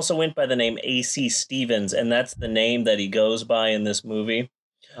 He also went by the name AC Stevens, and that's the name that he goes by in this movie.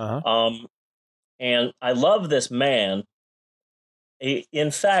 Uh-huh. And I love this man.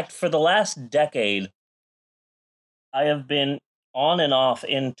 In fact, for the last decade, I have been on and off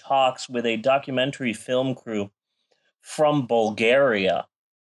in talks with a documentary film crew from Bulgaria.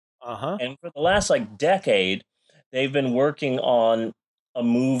 Uh-huh. And for the last decade, they've been working on a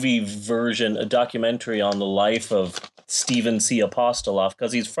movie version, a documentary on the life of Steven C. Apostoloff,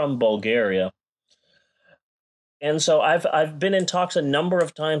 because he's from Bulgaria. And so I've been in talks a number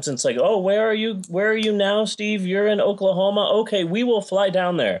of times, and it's like, oh, where are you? Where are you now, Steve? You're in Oklahoma? Okay, we will fly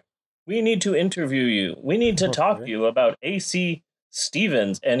down there. We need to interview you. We need to talk to you about A.C.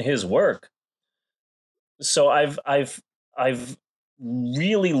 Stevens and his work. So I've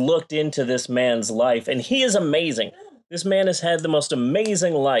really looked into this man's life, and he is amazing. This man has had the most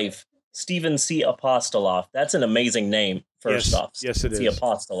amazing life. Steven C. Apostoloff. That's an amazing name, first off. Yes, it is. C.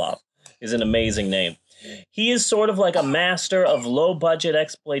 Apostoloff is an amazing name. He is sort of like a master of low-budget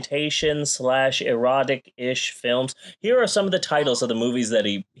exploitation / erotic-ish films. Here are some of the titles of the movies that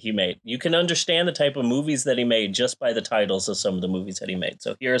he made. You can understand the type of movies that he made just by the titles of some of the movies that he made.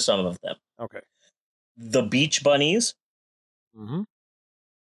 So here are some of them. Okay. The Beach Bunnies. Mm-hmm.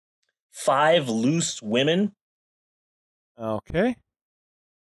 5 Loose Women. Okay.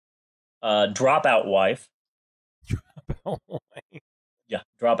 Dropout Wife. Yeah,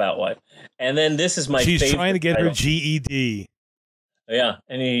 Dropout Wife. And then this is my favorite. She's trying to get title. her GED. Yeah,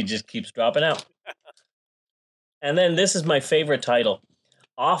 and he just keeps dropping out. And then this is my favorite title.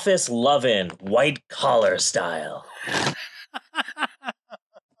 Office Lovin', White Collar Style.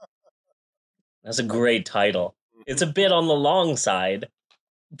 That's a great title. It's a bit on the long side,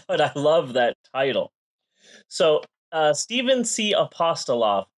 but I love that title. So, Steven C.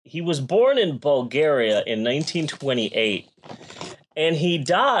 Apostoloff, he was born in Bulgaria in 1928, and he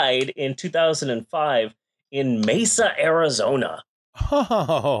died in 2005 in Mesa, Arizona.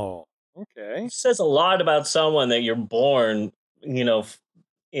 Oh, okay. It says a lot about someone that you're born,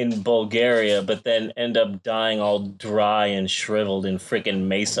 in Bulgaria, but then end up dying all dry and shriveled in frickin'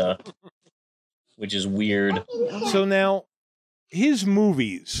 Mesa, which is weird. So now, his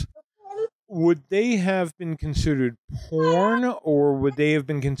movies, would they have been considered porn, or would they have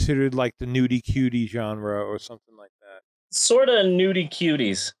been considered like the nudie cutie genre or something like that? Sort of nudie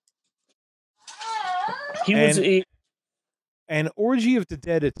cuties. And Orgy of the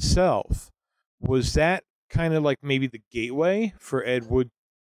Dead itself, was that kind of like maybe the gateway for Ed Wood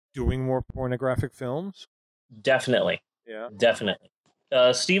doing more pornographic films? Definitely. Yeah. Definitely.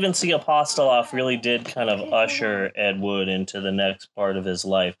 Steven C. Apostoloff really did kind of usher Ed Wood into the next part of his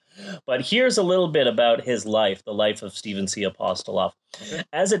life. But here's a little bit about his life, the life of Steven C. Apostoloff. Okay.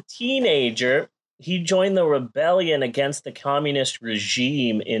 As a teenager, he joined the rebellion against the communist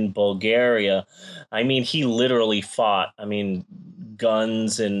regime in Bulgaria. I mean, he literally fought. I mean,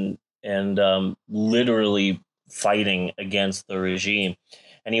 guns and literally fighting against the regime.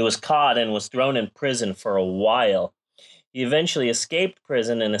 And he was caught and was thrown in prison for a while. He eventually escaped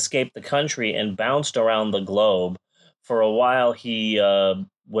prison and escaped the country and bounced around the globe. For a while, he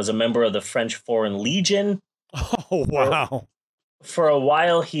was a member of the French Foreign Legion. Oh, wow. For a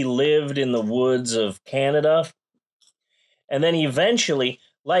while, he lived in the woods of Canada. And then eventually,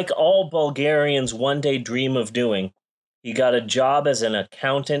 like all Bulgarians one day dream of doing, He got a job as an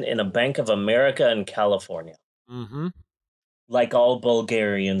accountant in a Bank of America in California, Mm-hmm. like all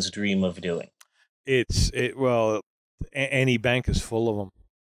Bulgarians dream of doing. Well, any bank is full of them.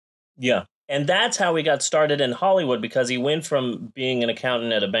 Yeah. And that's how he got started in Hollywood, because he went from being an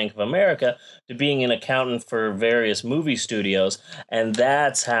accountant at a Bank of America to being an accountant for various movie studios. And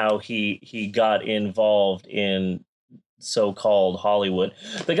that's how he got involved in so-called Hollywood.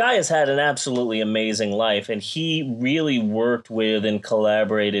 The guy has had an absolutely amazing life, and he really worked with and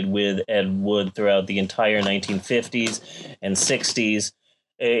collaborated with Ed Wood throughout the entire 1950s and 60s,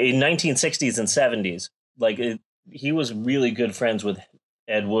 in 1960s and 70s. He was really good friends with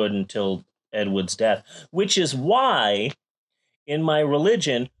Ed Wood until Ed Wood's death, which is why in my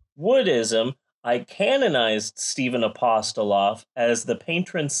religion, Woodism, I canonized Stephen Apostoloff as the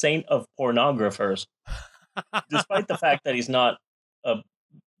patron saint of pornographers, despite the fact that he's not a,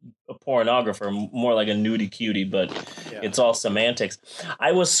 a pornographer, more like a nudie cutie, but Yeah. it's all semantics.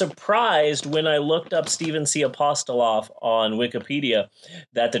 I was surprised when I looked up Stephen C. Apostoloff on Wikipedia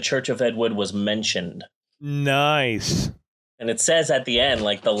that the Church of Ed Wood was mentioned. Nice. And it says at the end,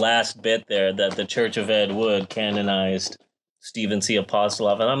 like the last bit there, that the Church of Ed Wood canonized Stephen C.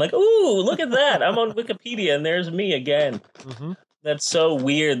 Apostoloff. And I'm like, ooh, look at that. I'm on Wikipedia and there's me again. Mm-hmm. That's so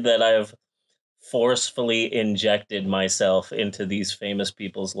weird that I've forcefully injected myself into these famous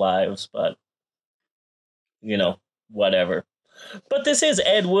people's lives, but, whatever. But this is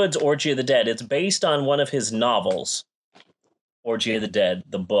Ed Wood's Orgy of the Dead. It's based on one of his novels, Orgy of the Dead,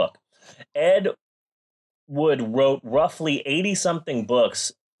 the book. Ed Wood wrote roughly 80-something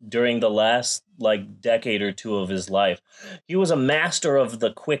books during the last, decade or two of his life. He was a master of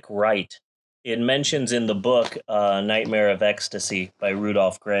the quick write. It mentions in the book Nightmare of Ecstasy by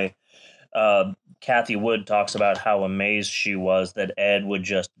Rudolph Gray. Kathy Wood talks about how amazed she was that Ed would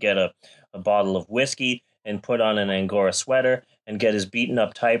just get a bottle of whiskey and put on an Angora sweater and get his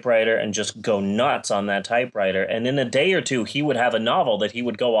beaten-up typewriter and just go nuts on that typewriter. And in a day or two, he would have a novel that he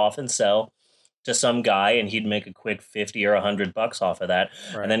would go off and sell to some guy, and he'd make a quick 50 or $100 off of that.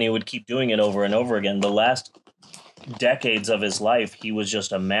 Right. And then he would keep doing it over and over again. The last decades of his life, he was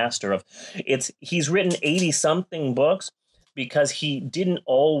just a master of he's written 80-something books because he didn't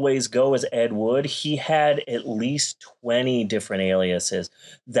always go as Ed Wood. He had at least 20 different aliases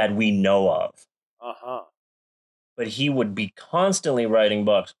that we know of. Uh-huh. But he would be constantly writing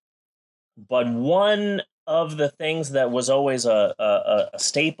books. But one of the things that was always a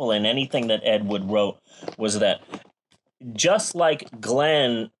staple in anything that Ed Wood wrote was that just like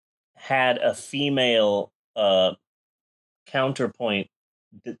Glenn had a female counterpoint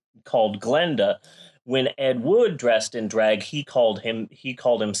called Glenda, when Ed Wood dressed in drag, he called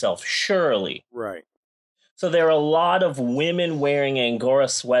himself Shirley. Right. So there are a lot of women wearing Angora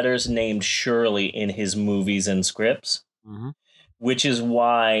sweaters named Shirley in his movies and scripts, which is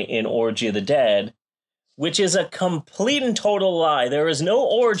why in Orgy of the Dead, which is a complete and total lie. There is no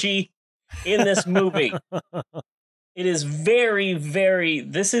orgy in this movie. It is very, very...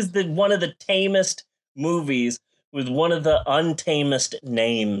 This is one of the tamest movies with one of the untamest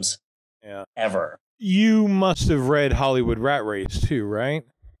names ever. You must have read Hollywood Rat Race too, right?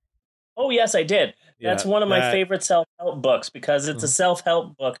 Oh, yes, I did. That's one of my favorite self-help books, because it's a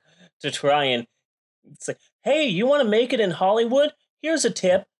self-help book to try and say, hey, you want to make it in Hollywood? Here's a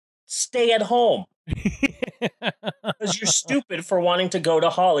tip. Stay at home. Because you're stupid for wanting to go to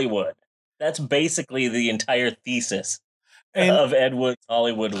Hollywood. That's basically the entire thesis of Ed Wood's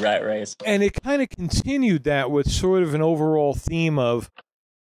Hollywood Rat Race. And it kind of continued that with sort of an overall theme of,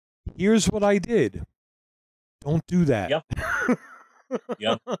 here's what I did. Don't do that. Yep.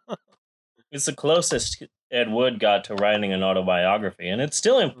 Yep. It's the closest Ed Wood got to writing an autobiography, and it's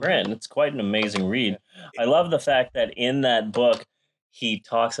still in print. It's quite an amazing read. I love the fact that in that book, he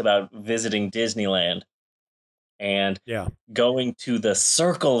talks about visiting Disneyland and going to the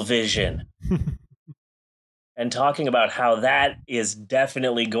Circle Vision and talking about how that is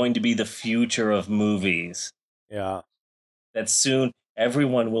definitely going to be the future of movies. Yeah. That soon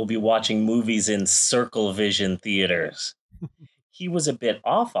everyone will be watching movies in Circle Vision theaters. He was a bit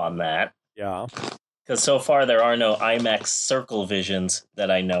off on that. Yeah. Because so far there are no IMAX Circle Visions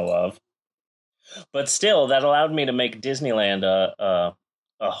that I know of. But still, that allowed me to make Disneyland a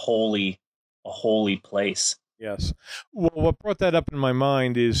holy place. Yes. Well, what brought that up in my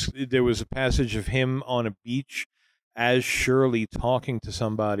mind is there was a passage of him on a beach as Shirley talking to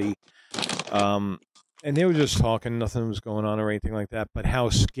somebody. And they were just talking, nothing was going on or anything like that, but how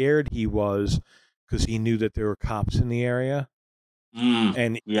scared he was because he knew that there were cops in the area.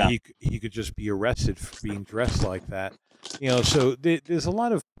 And he could just be arrested for being dressed like that. So there's a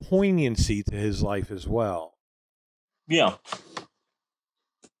lot of poignancy to his life as well. Yeah,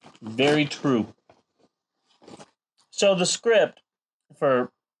 very true. So the script for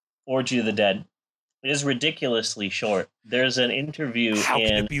Orgy of the Dead is ridiculously short. There's an interview How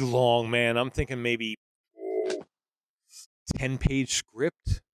can in... it be long, man? I'm thinking maybe 10-page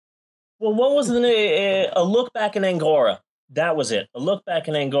script. Well, what was the name? A Look Back in Angora. That was it. A Look Back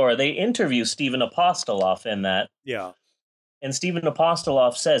in Angora. They interview Stephen Apostoloff in that. Yeah. And Stephen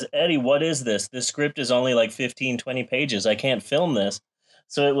Apostoloff says, Eddie, what is this? This script is only like 15, 20 pages. I can't film this.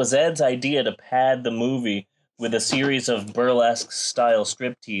 So it was Ed's idea to pad the movie with a series of burlesque style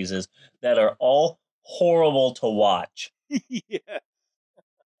strip teases that are all horrible to watch. Yeah.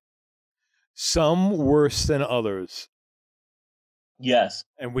 Some worse than others. Yes.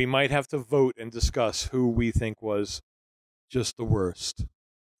 And we might have to vote and discuss who we think was just the worst.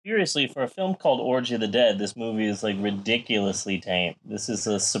 Seriously, for a film called Orgy of the Dead, this movie is like ridiculously tame. This is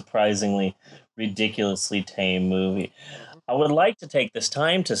a surprisingly ridiculously tame movie. I would like to take this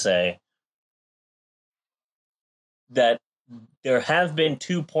time to say that there have been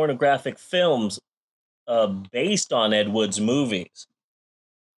two pornographic films based on Ed Wood's movies.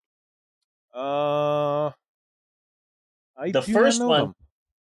 I The do not first know one,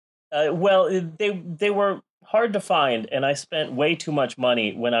 them. well, they were hard to find, and I spent way too much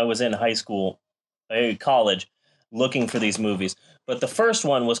money when I was in high school, college, looking for these movies. But the first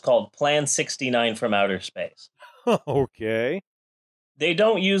one was called Plan 69 from Outer Space. Okay. They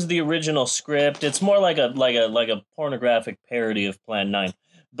don't use the original script. It's more like a pornographic parody of Plan 9.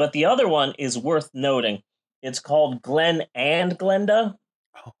 But the other one is worth noting. It's called Glenn and Glenda,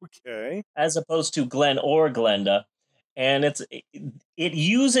 Okay. as opposed to Glenn or Glenda, and it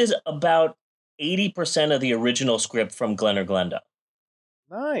uses about 80% of the original script from Glenn or Glenda.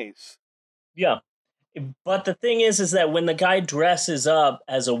 Nice. Yeah. But the thing is that when the guy dresses up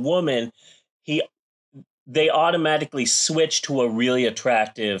as a woman, they automatically switch to a really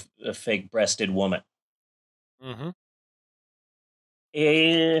attractive fake-breasted woman. Mm-hmm.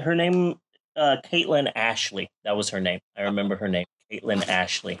 Her name, Caitlin Ashley. That was her name. I remember her name, Caitlin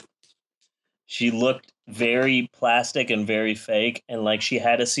Ashley. She looked very plastic and very fake, and like she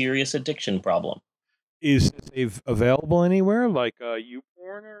had a serious addiction problem. Is this available anywhere, like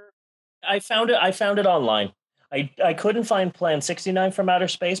YouPorn or? I found it online. I couldn't find Plan 69 from Outer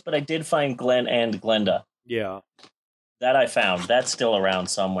Space, but I did find Glenn and Glenda. Yeah. That I found. That's still around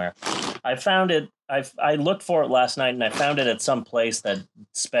somewhere. I found it. I looked for it last night, and I found it at some place that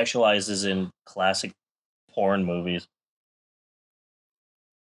specializes in classic porn movies.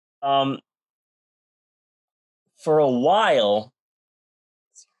 For a while,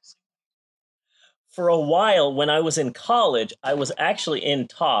 when I was in college, I was actually in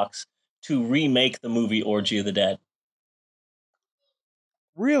talks to remake the movie Orgy of the Dead.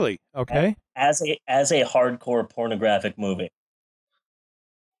 Really? Okay. As a hardcore pornographic movie.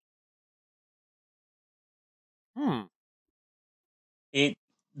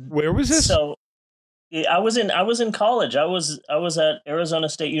 Where was this? So I was in college. I was at Arizona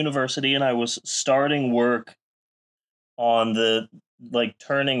State University, and I was starting work on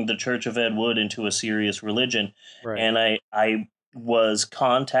turning the Church of Ed Wood into a serious religion. Right. And I was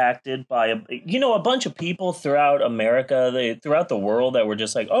contacted by a bunch of people throughout America, throughout the world, that were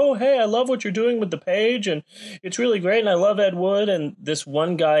just like, "Oh, hey, I love what you're doing with the page, and it's really great, and I love Ed Wood." And this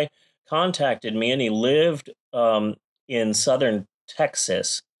one guy contacted me, and he lived in southern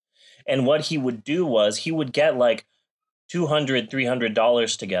Texas. And what he would do was he would get like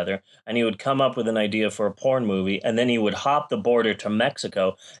 $200-300 together, and he would come up with an idea for a porn movie, and then he would hop the border to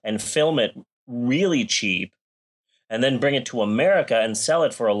Mexico and film it really cheap, and then bring it to America and sell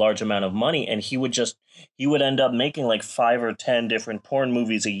it for a large amount of money. And he would end up making like 5 or 10 different porn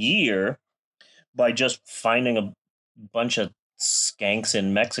movies a year by just finding a bunch of skanks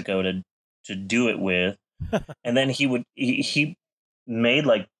in Mexico to do it with. And then he made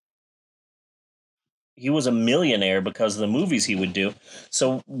like, he was a millionaire because of the movies he would do.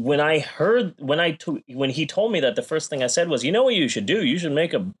 So when he told me that, the first thing I said was, "You know what you should do? You should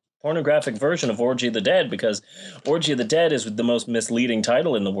make a pornographic version of Orgy of the Dead, because Orgy of the Dead is the most misleading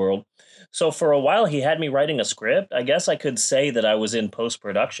title in the world." So for a while he had me writing a script. I guess I could say that I was in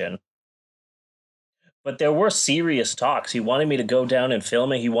post-production. But there were serious talks. He wanted me to go down and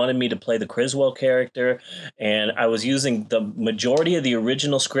film it. He wanted me to play the Criswell character. And I was using the majority of the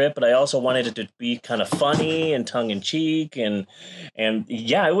original script, but I also wanted it to be kind of funny and tongue-in-cheek. And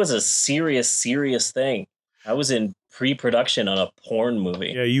yeah, it was a serious thing. I was in pre-production on a porn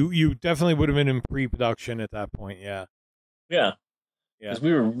movie. Yeah, you definitely would have been in pre-production at that point, yeah. Yeah. Yeah. Because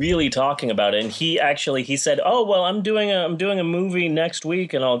we were really talking about it, and he said, "Oh, well, I'm doing a movie next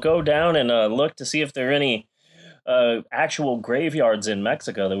week, and I'll go down and look to see if there are any actual graveyards in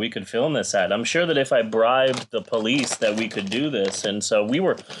Mexico that we could film this at. I'm sure that if I bribed the police that we could do this, and so we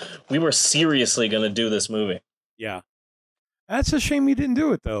were seriously going to do this movie. Yeah. That's a shame you didn't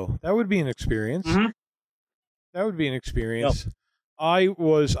do it, though. That would be an experience. Mm-hmm. That would be an experience. Yep.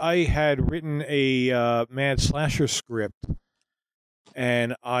 I had written a Mad Slasher script,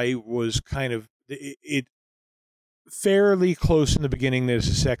 and I was kind of it fairly close in the beginning. There's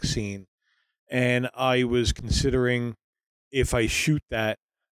a sex scene, and I was considering if I shoot that,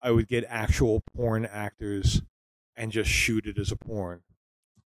 I would get actual porn actors and just shoot it as a porn,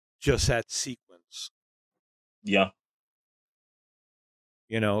 just that sequence. Yeah.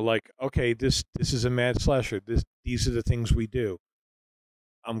 You know, like, okay, this is a Mad Slasher. These are the things we do.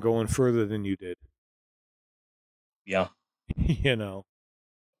 I'm going further than you did. Yeah. You know.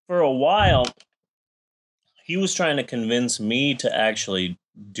 For a while, he was trying to convince me to actually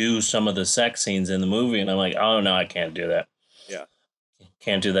do some of the sex scenes in the movie, and I'm like, oh no, I can't do that. Yeah.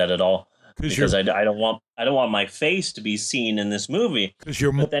 Can't do that at all. Because I don't want my face to be seen in this movie. Because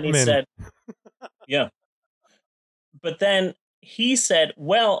you're But then he said, yeah. But then he said,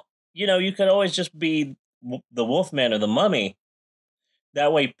 well, you could always just be the Wolfman or the Mummy.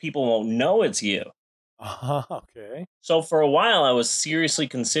 That way people won't know it's you. Okay. So for a while, I was seriously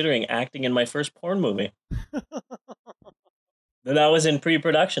considering acting in my first porn movie. That I was in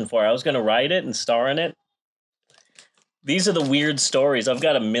pre-production for. I was going to write it and star in it. These are the weird stories. I've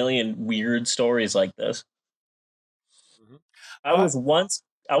got a million weird stories like this. Mm-hmm. I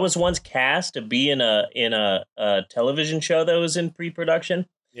was once cast to be in a television show that was in pre-production.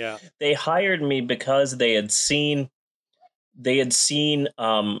 Yeah. They hired me because they had seen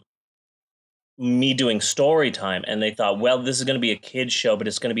me doing story time, and they thought, well, this is going to be a kid's show, but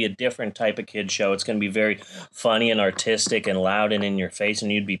it's going to be a different type of kid's show. It's going to be very funny and artistic and loud and in your face,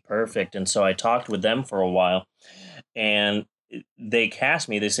 and you'd be perfect. And so I talked with them for a while, and they cast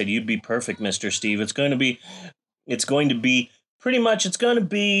me. They said, you'd be perfect, Mr. Steve. It's going to be pretty much, it's going to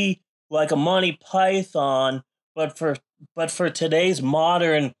be like a Monty Python, but for today's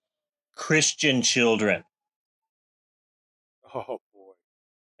modern Christian children. Oh, boy.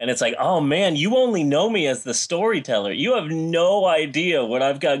 And it's like, oh, man, you only know me as the storyteller. You have no idea what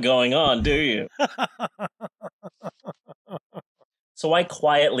I've got going on, do you? So I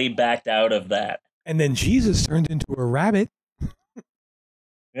quietly backed out of that. And then Jesus turned into a rabbit.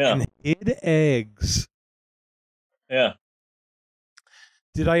 Yeah. And hid eggs. Yeah.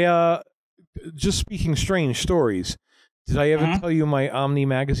 Did I, just speaking strange stories, did I ever tell you my Omni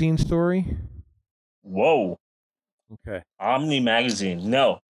magazine story? Whoa. Okay. Omni magazine.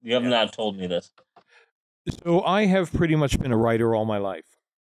 No, you have not told me this. So I have pretty much been a writer all my life.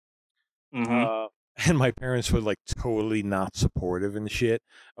 Mm-hmm. And my parents were like totally not supportive and shit.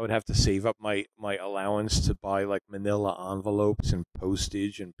 I would have to save up my allowance to buy like manila envelopes and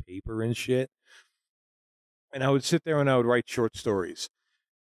postage and paper and shit. And I would sit there and I would write short stories.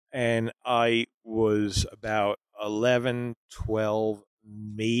 And I was about 11, 12,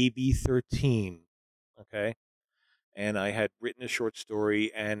 maybe 13. Okay. And I had written a short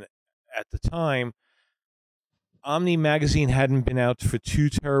story. And at the time, Omni magazine hadn't been out for too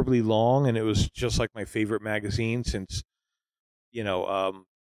terribly long, and it was just like my favorite magazine since,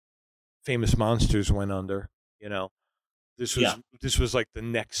 Famous Monsters went under. This was like the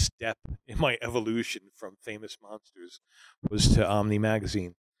next step in my evolution from Famous Monsters was to Omni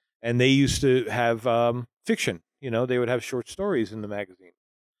magazine, and they used to have fiction. They would have short stories in the magazine.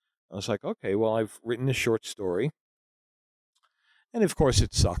 I was like, okay, well, I've written a short story. And of course,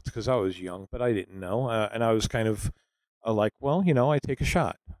 it sucked because I was young, but I didn't know, and I was kind of like, well, I take a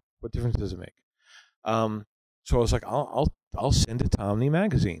shot. What difference does it make? So I was like, I'll send it to Omni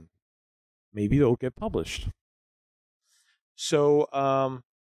magazine. Maybe it'll get published. So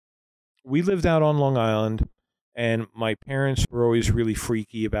we lived out on Long Island, and my parents were always really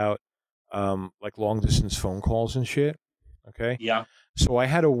freaky about like long distance phone calls and shit. Okay. Yeah. So I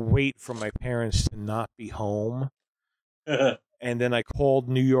had to wait for my parents to not be home. And then I called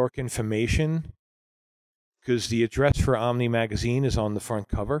New York Information because the address for Omni magazine is on the front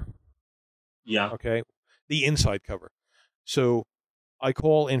cover. Yeah. Okay. The inside cover. So I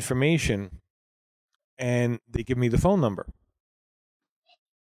call Information and they give me the phone number.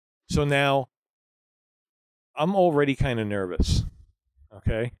 So now I'm already kind of nervous.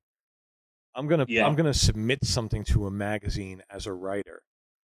 Okay. I'm gonna submit something to a magazine as a writer.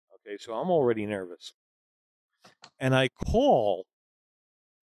 Okay, so I'm already nervous. And I call,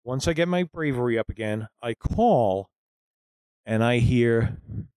 once I get my bravery up again, I call and I hear,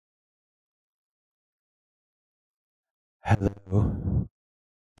 hello,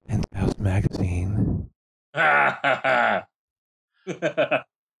 Penthouse Magazine. Yeah.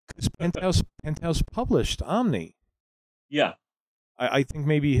 Because Penthouse published Omni. Yeah. I think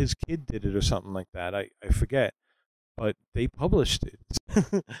maybe his kid did it or something like that. I forget, but they published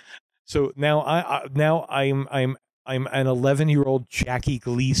it. So now I'm an 11-year-old Jackie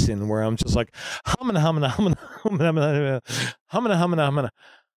Gleason, where I'm just like humana,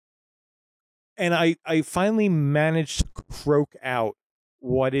 and I finally managed to croak out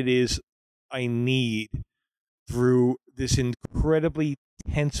what it is I need through this incredibly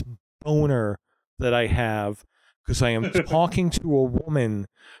tense boner that I have, because I am talking to a woman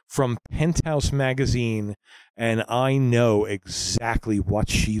from Penthouse magazine, and I know exactly what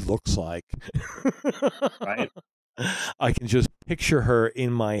she looks like. Right. I can just picture her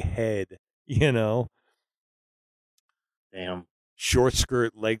in my head, you know, Damn. short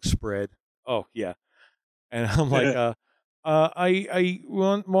skirt, leg spread. Oh yeah, and I'm like, I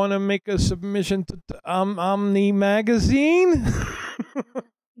want to make a submission to Omni magazine.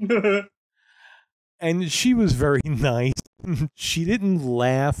 And she was very nice. She didn't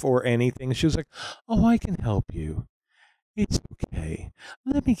laugh or anything. She was like, "Oh, I can help you. It's okay.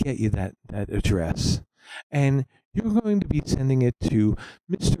 Let me get you that address. And you're going to be sending it to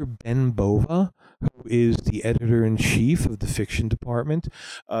Mr. Ben Bova, who is the editor-in-chief of the fiction department.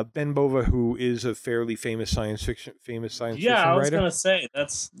 Ben Bova, who is a fairly famous science fiction Yeah, I was writer. gonna say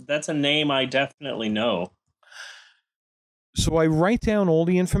that's a name I definitely know. So I write down all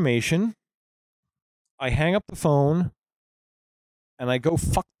the information. I hang up the phone, and I go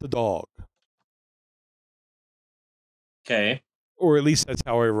fuck the dog. Okay. Or at least that's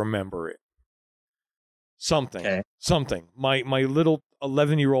how I remember it. Something. Okay. Something. My little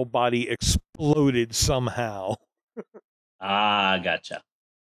 11-year-old body exploded somehow. Ah, gotcha.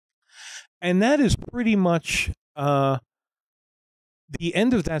 And that is pretty much the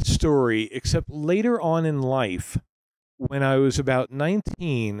end of that story, except later on in life, when I was about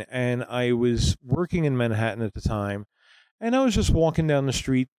 19 and I was working in Manhattan at the time, and I was just walking down the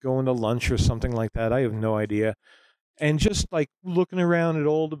street going to lunch or something like that. I have no idea. And just like looking around at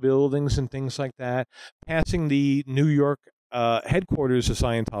all the buildings and things like that, passing the New York headquarters of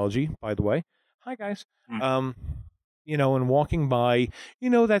Scientology, by the way. Hi, guys. Mm. And walking by,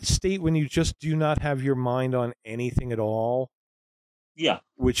 that state when you just do not have your mind on anything at all. Yeah.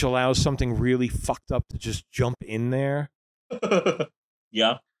 Which allows something really fucked up to just jump in there.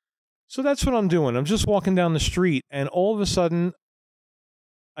 Yeah. So that's what I'm doing. I'm just walking down the street, and all of a sudden,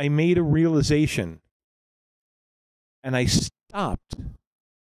 I made a realization. And I stopped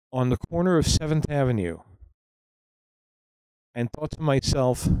on the corner of 7th Avenue and thought to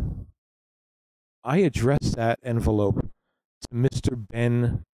myself, I addressed that envelope to Mr.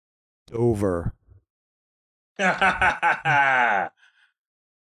 Ben Dover. I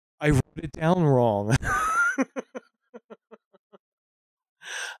wrote it down wrong.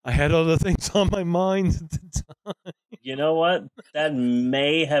 I had other things on my mind at the time. You know what? That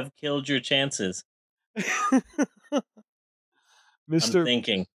may have killed your chances. I'm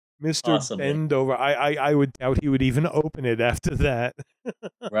thinking. Mr. Possibly. Ben Dover. I would doubt he would even open it after that.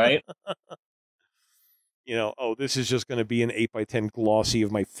 Right? This is just going to be an 8x10 glossy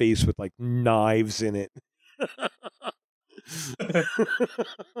of my face with like knives in it.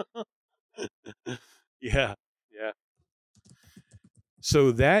 Yeah.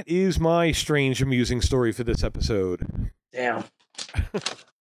 So that is my strange, amusing story for this episode. Damn.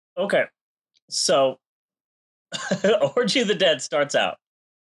 Okay. So, Orgy of the Dead starts out.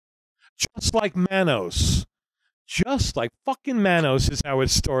 Just like Manos. Just like fucking Manos is how it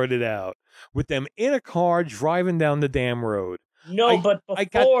started out. With them in a car driving down the damn road. No, but I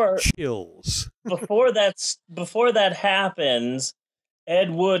got chills. before that happens, Ed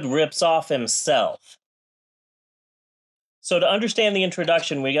Wood rips off himself. So to understand the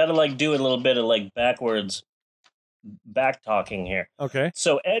introduction, we got to do a little bit of backwards back talking here. Okay.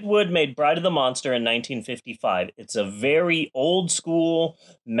 So Ed Wood made Bride of the Monster in 1955. It's a very old school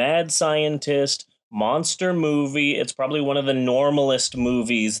mad scientist monster movie. It's probably one of the normalest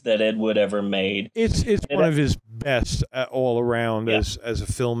movies that Ed Wood ever made. It's one of his best all around as a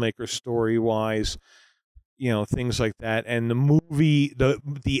filmmaker, story wise, things like that. And the movie,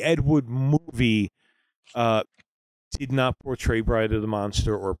 the Ed Wood movie, did not portray Bride of the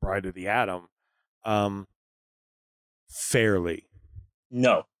Monster or Bride of the Atom fairly.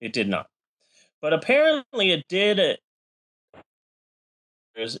 No, it did not. But apparently it did,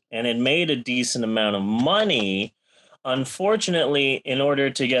 and it made a decent amount of money. Unfortunately, in order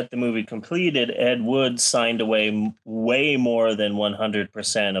to get the movie completed, Ed Wood signed away way more than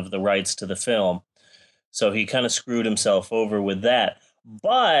 100% of the rights to the film. So he kind of screwed himself over with that.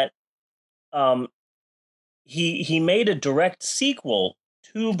 But he made a direct sequel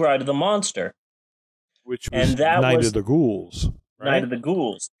to Bride of the Monster, which was and that Night of was the Ghouls, Night right? of the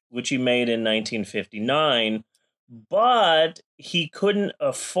Ghouls, which he made in 1959, but he couldn't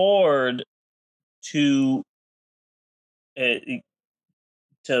afford to uh,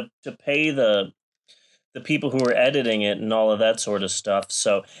 to pay the people who were editing it and all of that sort of stuff.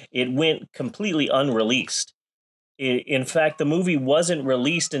 So it went completely unreleased. In fact, the movie wasn't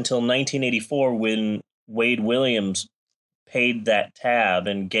released until 1984 when Wade Williams paid that tab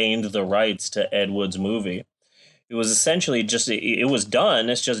and gained the rights to Ed Wood's movie. It was essentially just it was done.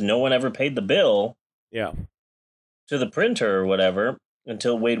 It's just no one ever paid the bill Yeah. to the printer or whatever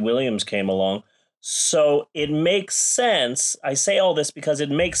until Wade Williams came along. So it makes sense. I say all this because it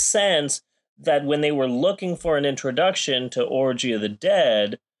makes sense that when they were looking for an introduction to Orgy of the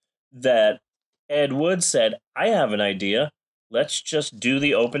Dead, that Ed Wood said, I have an idea. Let's just do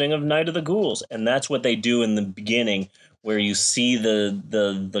the opening of Night of the Ghouls. And that's what they do in the beginning, where you see the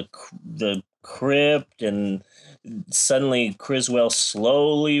crypt, and suddenly Criswell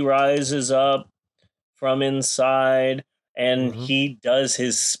slowly rises up from inside, and Mm-hmm. he does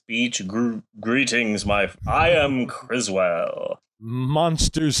his speech. Greetings, I am Criswell.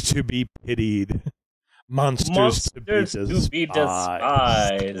 Monsters to be pitied. Monsters to be Monsters to be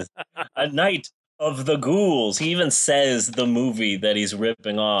despised. despised. A Night of the Ghouls. He even says the movie that he's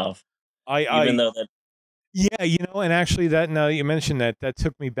ripping off, even I though that. Yeah, and actually that now that you mentioned that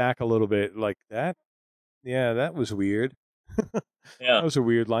took me back a little bit. Like that, yeah, that was weird. Yeah, That was a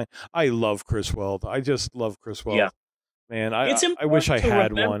weird line. I love Chris Weld. I just love Chris yeah. Weld. Man, It's I wish important I to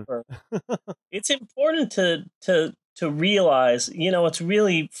had one. remember. It's important to realize. It's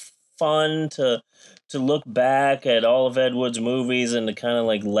really fun to look back at all of Ed Wood's movies and to kind of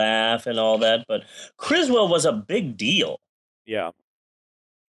like laugh and all that. But Criswell was a big deal Yeah.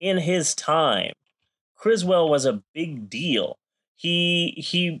 in his time. Criswell was a big deal.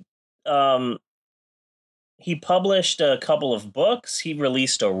 Um he published a couple of books. He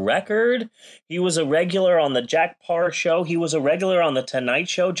released a record. He was a regular on the Jack Parr show. He was a regular on the Tonight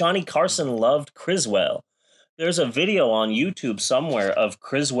Show. Johnny Carson loved Criswell. There's a video on YouTube somewhere of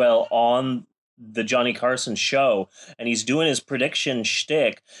Criswell on the Johnny Carson show, and he's doing his prediction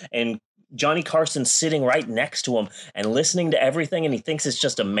shtick, and Johnny Carson's sitting right next to him and listening to everything, and he thinks it's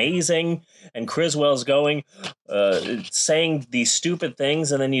just amazing. And Criswell's going, saying these stupid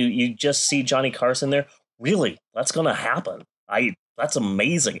things, and then you just see Johnny Carson there. Really, that's gonna happen. That's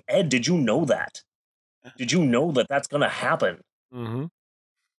amazing. Ed, did you know that? Did you know that that's gonna happen? Mm-hmm.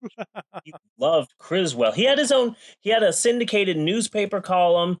 He loved Criswell. He had a syndicated newspaper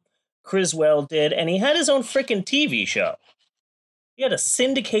column, Criswell did, and he had his own freaking TV show. He had a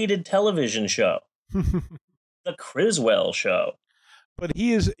syndicated television show, The Criswell Show. But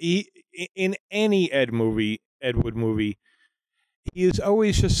he in any Ed Wood movie, he is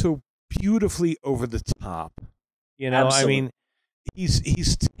always just so beautifully over the top. I Absolutely. mean,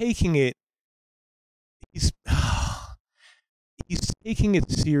 he's taking it. He's he's taking it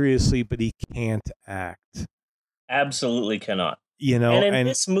seriously, but he can't act. Absolutely cannot. And in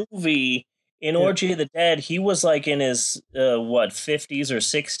this movie, in Orgy of the Dead, he was like in his 50s or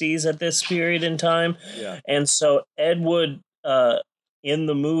 60s at this period in time. Yeah. And so Ed Wood in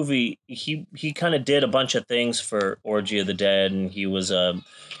the movie, he kind of did a bunch of things for Orgy of the Dead, and he was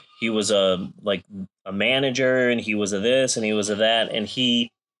like a manager, and he was a this, and he was a that, and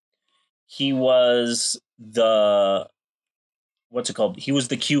he was the what's it called? He was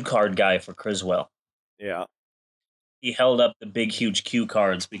the cue card guy for Criswell. Yeah. He held up the big, huge cue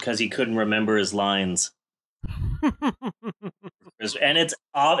cards because he couldn't remember his lines. And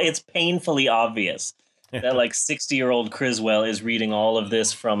it's painfully obvious that like 60-year-old Criswell is reading all of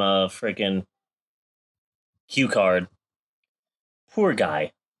this from a freaking cue card. Poor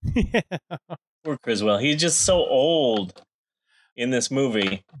guy. Yeah. Poor Criswell. He's just so old in this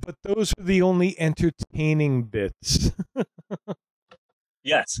movie. But those are the only entertaining bits.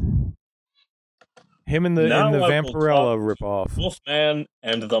 Yes. Him and the Vampirella ripoff. Wolfman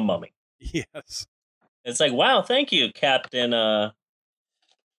and the Mummy. Yes. It's like, wow, thank you, Captain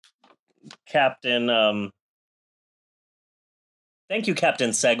thank you,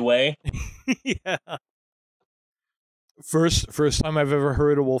 Captain Segway. Yeah. First time I've ever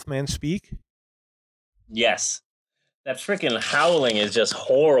heard a Wolfman speak. Yes. That freaking howling is just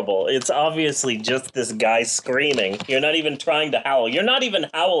horrible. It's obviously just this guy screaming. You're not even trying to howl. You're not even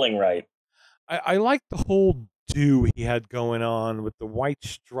howling right. I like the whole do he had going on with the white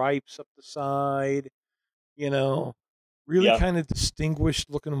stripes up the side. Really kind of distinguished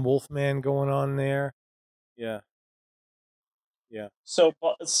looking Wolfman going on there. Yeah. Yeah. So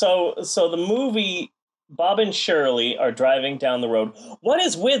the movie Bob and Shirley are driving down the road. What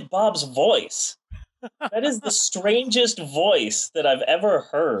is with Bob's voice? That is the strangest voice that I've ever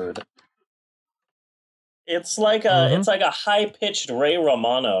heard. It's like a high-pitched Ray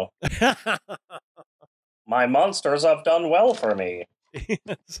Romano. My monsters have done well for me.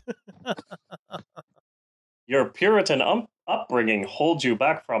 Yes. Your Puritan upbringing holds you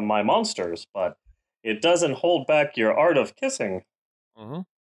back from my monsters, but it doesn't hold back your art of kissing.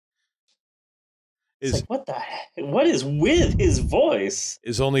 It's like, what the heck? What is with his voice?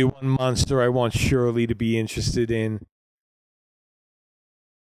 Is only one monster I want Shirley to be interested in.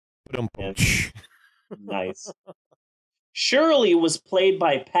 Nice. Shirley was played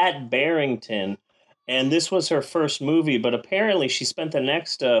by Pat Barrington, and this was her first movie, but apparently she spent the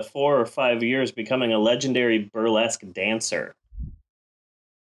next 4 or 5 years becoming a legendary burlesque dancer.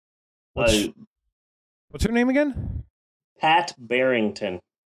 What's her name again? Pat Barrington.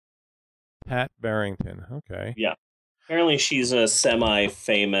 Pat Barrington. Okay. Yeah. Apparently she's a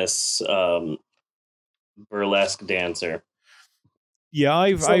semi-famous burlesque dancer. Yeah,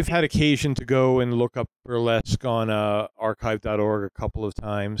 I've had occasion to go and look up burlesque on archive.org a couple of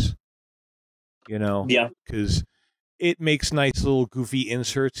times. You know, yeah, because it makes nice little goofy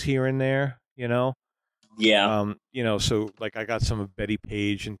inserts here and there. You know, yeah. You know, so like I got some of Betty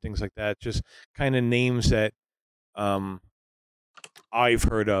Page and things like that. Just kind of names that I've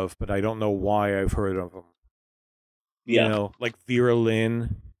heard of, but I don't know why I've heard of them. Yeah, you know, like Vera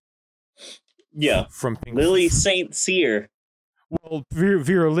Lynn. Yeah, from Pink Lily St. Cyr. Well,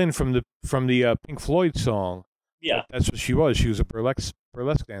 Vera Lynn from the Pink Floyd song. Yeah, that's what she was. She was a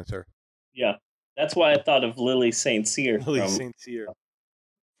burlesque dancer. Yeah, that's why I thought of Lily St. Cyr. Lily St. Cyr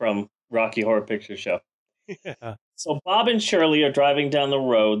from Rocky Horror Picture Show. Yeah. So Bob and Shirley are driving down the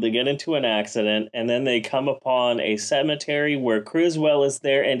road. They get into an accident, and then they come upon a cemetery where Criswell is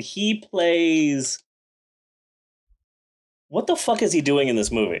there, and he plays. What the fuck is he doing in this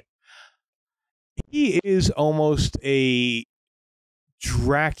movie? He is almost a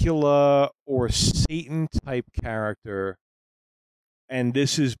Dracula or Satan type character, and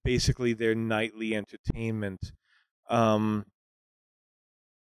this is basically their nightly entertainment.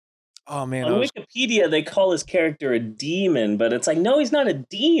 Oh man! On Wikipedia, they call his character a demon, but it's like, no, he's not a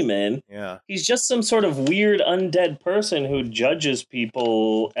demon. Yeah, he's just some sort of weird undead person who judges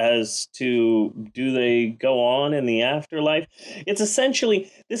people as to do they go on in the afterlife. It's essentially,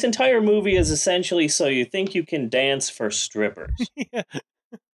 this entire movie is essentially so you think you can dance for strippers. Yeah.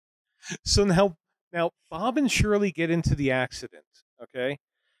 So now Bob and Shirley get into the accident, okay?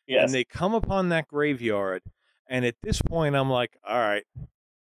 Yes. And they come upon that graveyard, and at this point, I'm like, all right,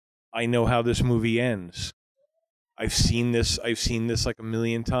 I know how this movie ends. I've seen this like a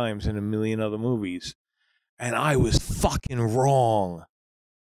million times in a million other movies, and I was fucking wrong.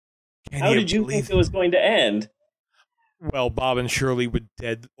 How did you think it was going to end? Well, Bob and Shirley were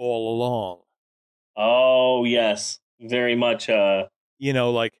dead all along. Oh, yes. Very much, you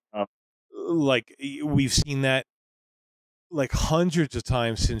know, like we've seen that like hundreds of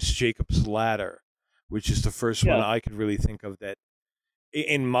times since Jacob's Ladder, which is the first one I could really think of that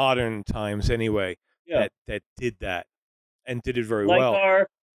in modern times anyway, that did that and did it very well.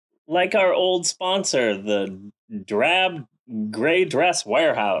 Like our old sponsor, the Drab Gray Dress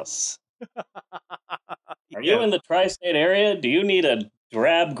Warehouse. Are you in the tri-state area? Do you need a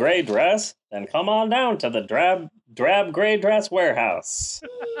drab gray dress? Then come on down to the drab gray dress warehouse.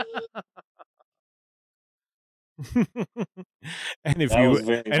 And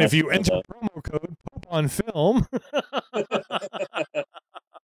if you enter promo code Pope on Film.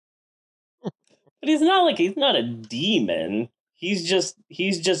 But he's not a demon. He's just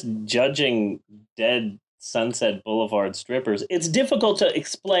judging dead Sunset Boulevard strippers. It's difficult to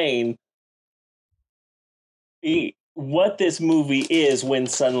explain what this movie is when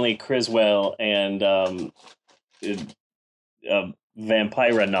suddenly Criswell and Vampira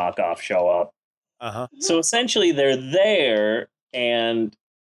knockoff show up. So essentially they're there, and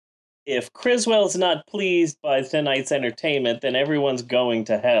if Criswell's not pleased by tonight's entertainment, then everyone's going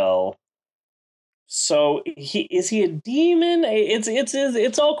to hell. So is he a demon?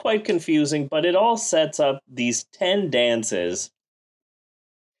 It's all quite confusing, but it all sets up these 10 dances,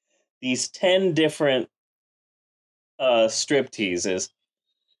 these 10 different strip teases.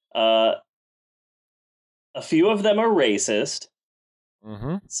 A few of them are racist.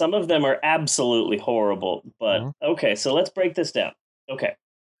 Mm-hmm. Some of them are absolutely horrible. But okay, so let's break this down. Okay,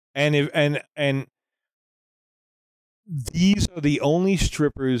 and these are the only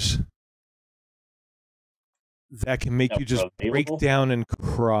strippers that can make you just break down and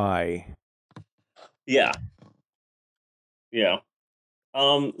cry. Yeah.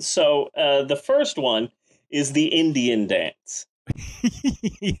 So the first one is the Indian dance.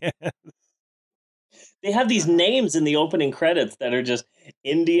 Yeah. They have these names in the opening credits that are just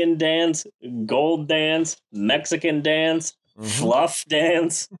Indian dance, gold dance, Mexican dance, fluff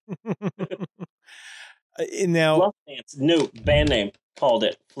dance. Now, Fluff dance. No, band name called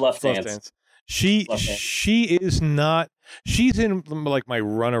it Fluff Dance. She Fluff dance. she is not. She's in like my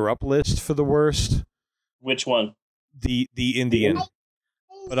runner-up list for the worst. Which one? The Indian.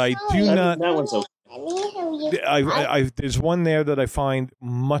 But I do not. That one's okay. There's one there that I find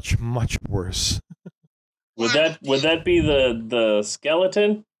much worse. Would that be the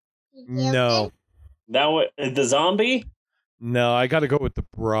skeleton? No. The zombie? No, I got to go with the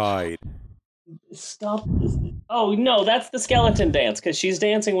bride. Stop. Oh no, that's the skeleton dance because she's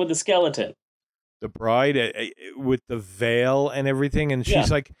dancing with the skeleton. The bride with the veil and everything, and she's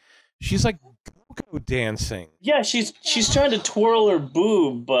like go-go dancing. Yeah, she's trying to twirl her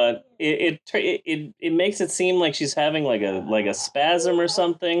boob, but it makes it seem like she's having like a spasm or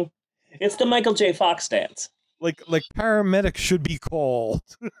something. It's the Michael J. Fox dance. Like paramedics should be called.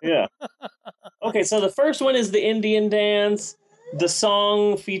 Yeah. Okay, so the first one is the Indian dance. The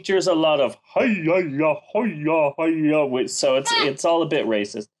song features a lot of hi-ya, hi-ya, hi-ya, so it's all a bit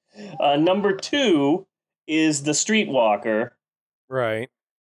racist. Number 2 is the streetwalker. Right.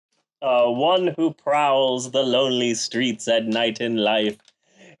 One who prowls the lonely streets at night in life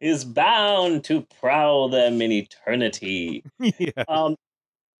is bound to prowl them in eternity. Yeah.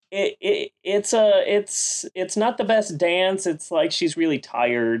 It's not the best dance. It's like she's really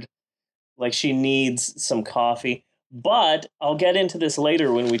tired, like she needs some coffee. But I'll get into this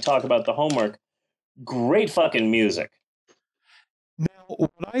later when we talk about the homework. Great fucking music. Now,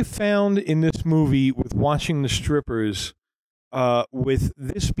 what I found in this movie with watching the strippers, with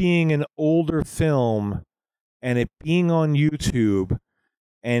this being an older film and it being on YouTube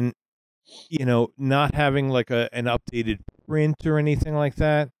and, not having like an updated print or anything like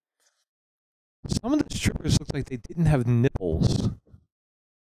that, some of the strippers looked like they didn't have nipples.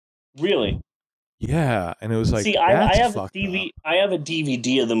 Really? Yeah, and it was like, see, I have a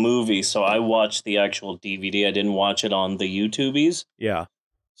DVD of the movie, so I watched the actual DVD. I didn't watch it on the YouTubies. Yeah.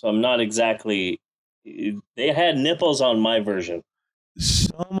 So I'm not exactly. They had nipples on my version.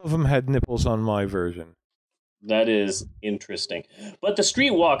 Some of them had nipples on my version. That is interesting. But the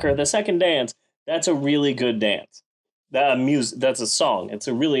Streetwalker, the second dance, that's a really good dance. That's a song. It's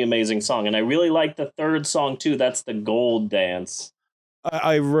a really amazing song, and I really like the third song too. That's the Gold Dance.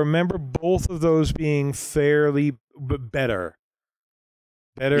 I remember both of those being fairly better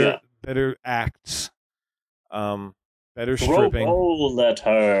acts, better stripping. Throw gold at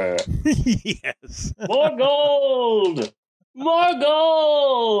her. Yes. More gold. More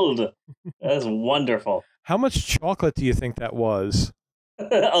gold. That's wonderful. How much chocolate do you think that was?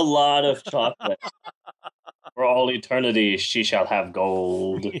 A lot of chocolate. For all eternity, she shall have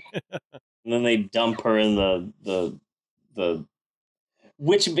gold. And then they dump her in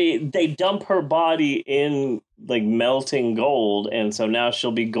they dump her body in like melting gold, and so now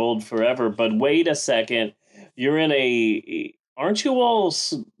she'll be gold forever. But wait a second, aren't you all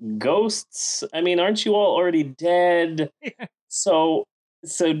ghosts? I mean, aren't you all already dead? So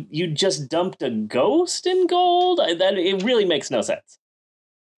you just dumped a ghost in gold? It really makes no sense.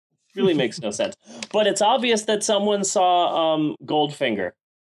 Really makes no sense. But it's obvious that someone saw Goldfinger.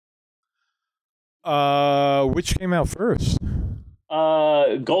 Which came out first?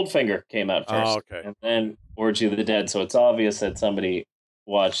 Goldfinger came out first. Oh, okay. And then Orgy of the Dead. So it's obvious that somebody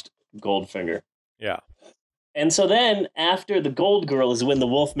watched Goldfinger. Yeah. And so then after the Gold Girl is when the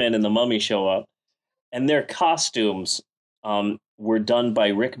Wolfman and the Mummy show up, and their costumes were done by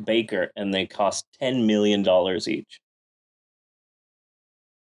Rick Baker, and they cost $10 million each.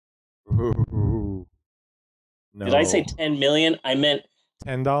 Ooh. No. Did I say 10 million? I meant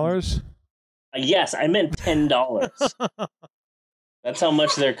 $10? Yes, I meant $10. That's how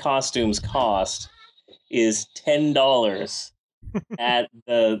much their costumes cost, is $10 at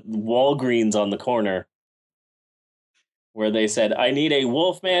the Walgreens on the corner, where they said, I need a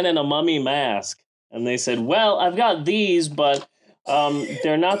Wolfman and a Mummy mask. And they said, well, I've got these, but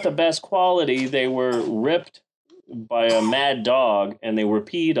they're not the best quality. They were ripped by a mad dog, and they were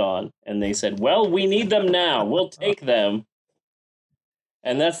peed on. And they said, well, we need them now. We'll take them.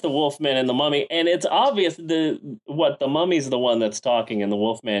 And that's the Wolfman and the Mummy. And it's obvious the Mummy's the one that's talking, and the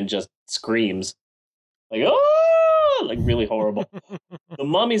Wolfman just screams. Like, oh, like really horrible. The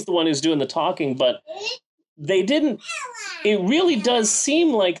Mummy's the one who's doing the talking, but they didn't. It really does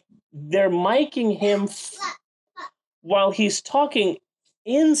seem like they're miking him while he's talking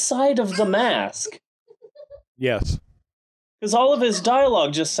inside of the mask. Yes. Because all of his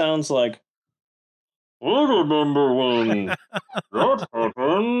dialogue just sounds like, I remember when that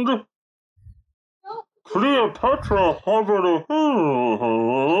happened. Cleopatra hovered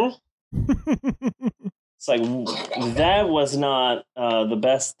a... It's like, that was not the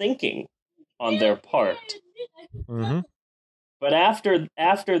best thinking on their part. Mm-hmm. But after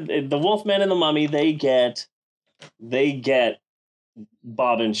the Wolfman and the Mummy, they get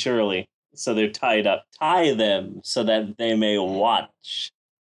Bob and Shirley, so they're tied up. Tie them so that they may watch.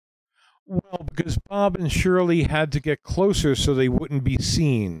 Well, because Bob and Shirley had to get closer so they wouldn't be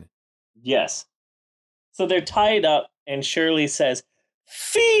seen. Yes. So they're tied up, and Shirley says,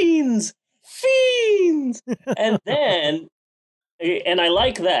 "Fiends! Fiends!" And then, and I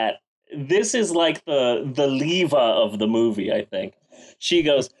like that. This is like the Leva of the movie, I think. She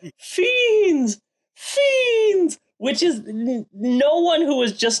goes, "Fiends! Fiends!" Which is no one who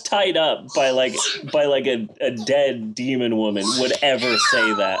was just tied up by a dead demon woman would ever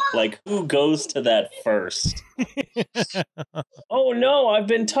say that. Like, who goes to that first? Oh no, I've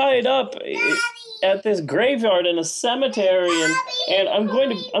been tied up at this graveyard in a cemetery, and I'm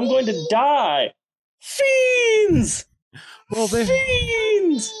going to die. Fiends! Well,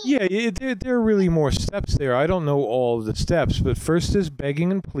 Fiends! Yeah, there are really more steps there. I don't know all of the steps, but first is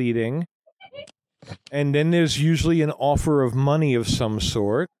begging and pleading, and then there's usually an offer of money of some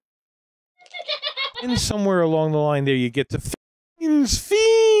sort. And somewhere along the line there you get to fiends!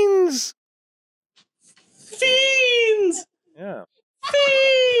 Fiends! Fiends! Yeah.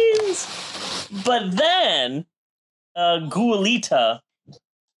 Fiends! But then, Gualita,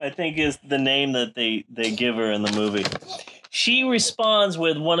 I think is the name that they give her in the movie. She responds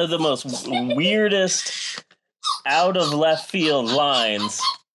with one of the most weirdest, out of left field lines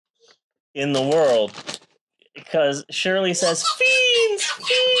in the world. Because Shirley says, "Fiends!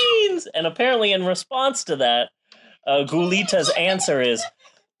 Fiends!" And apparently in response to that, Gulita's answer is,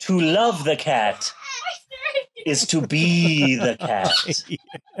 "To love the cat is to be the cat."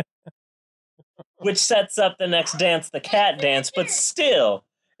 Which sets up the next dance, the cat dance. But still,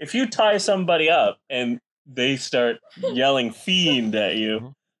 if you tie somebody up and they start yelling "fiend" at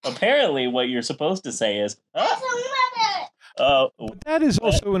you, apparently what you're supposed to say is, that is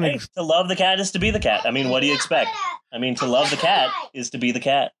also to love the cat is to be the cat. I mean, what do you expect? I mean, to love the cat is to be the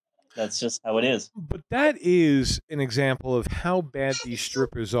cat. That's just how it is. But that is an example of how bad these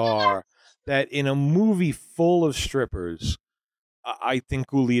strippers are, that in a movie full of strippers, I think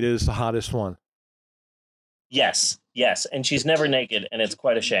Gulita is the hottest one. Yes, and she's never naked, and it's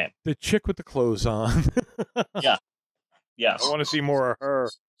quite a shame. The chick with the clothes on. Yeah. I want to see more of her.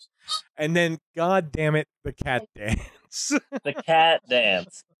 And then, God damn it, the cat dance. The cat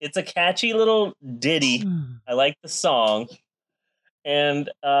dance. It's a catchy little ditty. I like the song. And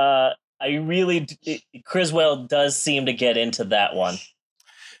Criswell does seem to get into that one.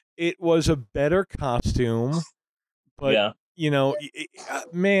 It was a better costume, but, yeah.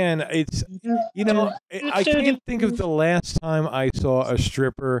 Man, it's, I can't think of the last time I saw a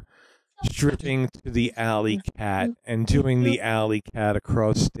stripper stripping to the alley cat and doing the alley cat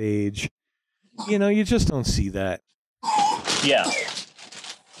across stage. You just don't see that. Yeah.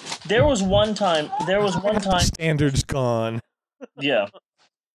 There was one time. Standards gone. Yeah.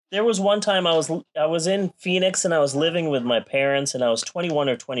 There was one time I was in Phoenix and I was living with my parents and I was 21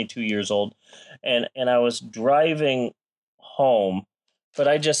 or 22 years old, and I was driving home, but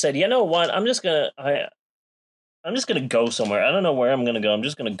I just said, you know what, I'm just gonna go somewhere. I don't know where I'm gonna go. I'm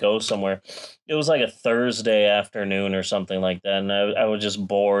just gonna go somewhere. It was like a Thursday afternoon or something like that, and I was just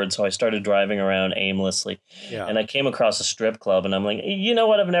bored, so I started driving around aimlessly. Yeah. And I came across a strip club, and I'm like, you know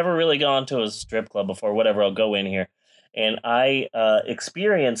what? I've never really gone to a strip club before. Whatever, I'll go in here. And I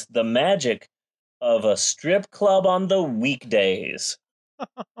experienced the magic of a strip club on the weekdays.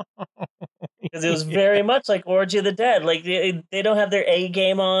 Because it was very much like Orgy of the Dead. Like, they don't have their A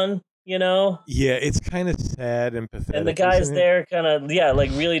game on, Yeah, it's kind of sad and pathetic. And the guys there kind of,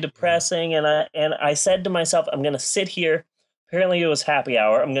 like really depressing. And I said to myself, I'm going to sit here. Apparently it was happy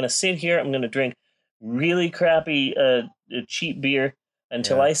hour. I'm going to sit here. I'm going to drink really crappy, cheap beer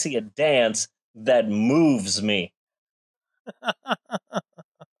until I see a dance that moves me.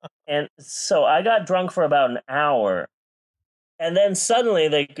 And so I got drunk for about an hour. And then suddenly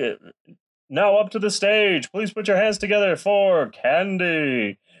they could, now up to the stage. Please put your hands together for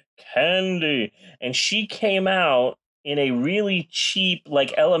Candy. Candy. And she came out in a really cheap,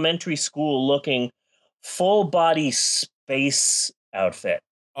 like elementary school looking full body space outfit.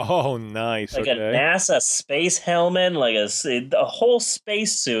 Oh, nice. Like a NASA space helmet, like a whole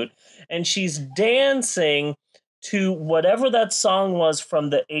space suit. And she's dancing to whatever that song was from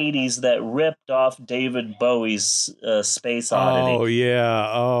the 80s that ripped off David Bowie's Space Oddity. Oh,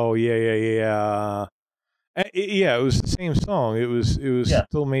 yeah. Oh, yeah. Yeah, it was the same song. It was Yeah.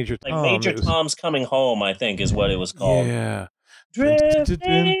 still Major Like Tom. Major It was, Tom's Coming Home, I think, is what it was called. yeah.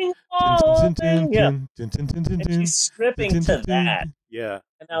 Drifting, falling. Yeah. And she's stripping to that. Yeah.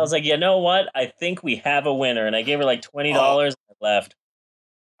 And I was like, you know what? I think we have a winner. And I gave her like $20 Oh, and I left.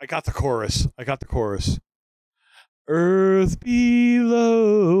 I got the chorus. Earth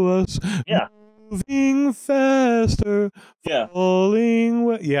below us, Yeah. moving faster, Yeah.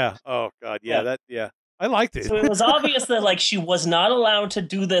 falling. Yeah. Oh God. Yeah. Yeah. That. Yeah. I liked it. So it was obvious that like she was not allowed to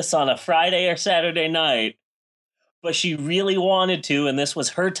do this on a Friday or Saturday night, but she really wanted to, and this was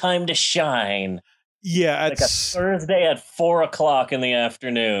her time to shine. Yeah. Like a Thursday at 4:00 in the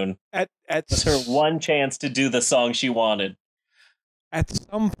afternoon. At was her one chance to do the song she wanted. At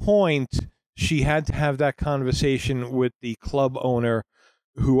some point, she had to have that conversation with the club owner,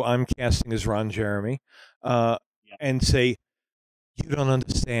 who I'm casting as Ron Jeremy, and say, "You don't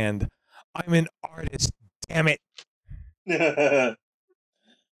understand. I'm an artist. Damn it." It's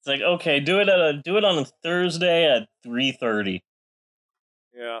like, okay, do it on a Thursday at 3:30.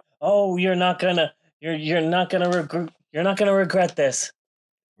 Yeah. Oh, you're not gonna regret this.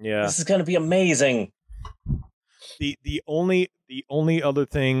 Yeah. This is gonna be amazing. The only other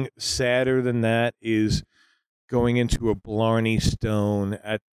thing sadder than that is going into a Blarney Stone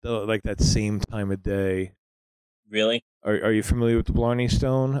at like that same time of day. Really? Are you familiar with the Blarney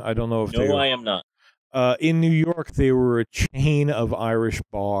Stone? I don't know if no, I am not. In New York, they were a chain of Irish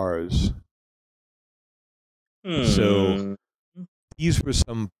bars. So these were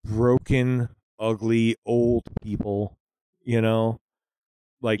some broken, ugly, old people,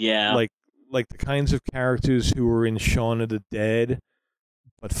 like the kinds of characters who were in Shaun of the Dead,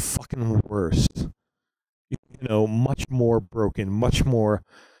 but fucking worse. Much more broken, much more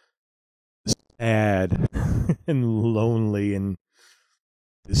sad and lonely, and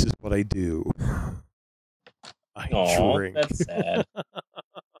this is what I do. I drink. That's sad.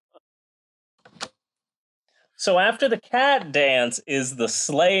 So after the cat dance is the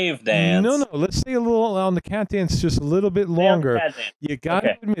slave dance. No, let's stay a little on the cat dance just a little bit longer. You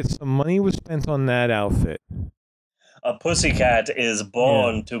gotta admit, some money was spent on that outfit. A pussycat is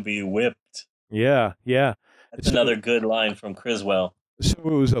born to be whipped. Yeah. That's another good line from Criswell. So it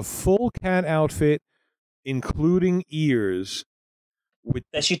was a full cat outfit, including ears.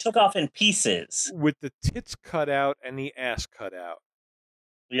 That she took off in pieces. With the tits cut out and the ass cut out.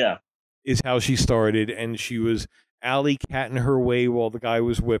 Yeah. Is how she started, and she was alley-catting her way while the guy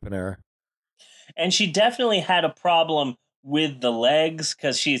was whipping her. And she definitely had a problem with the legs,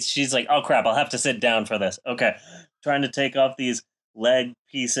 because she's like, oh crap, I'll have to sit down for this. Okay. Trying to take off these leg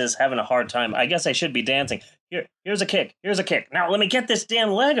pieces, having a hard time. I guess I should be dancing. Here's a kick. Now let me get this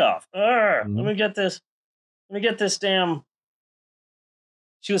damn leg off. Let me get this damn...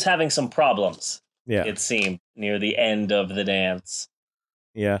 She was having some problems, it seemed, near the end of the dance.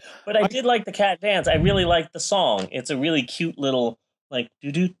 Yeah. But I did like the cat dance. I really liked the song. It's a really cute little, like,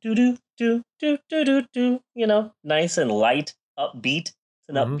 do-do-do-do-do-do-do-do-do, nice and light, upbeat. It's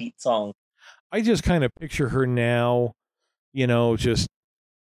an upbeat song. I just kind of picture her now, just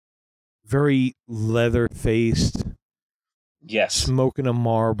very leather-faced. Yes. Smoking a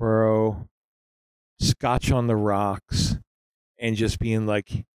Marlboro, scotch on the rocks, and just being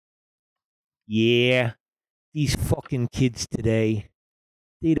like, yeah, these fucking kids today,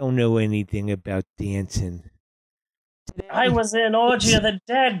 they don't know anything about dancing. Today, I was in Orgy of the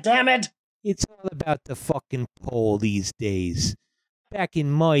Dead, damn it! It's all about the fucking pole these days. Back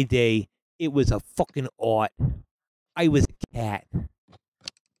in my day, it was a fucking art. I was a cat.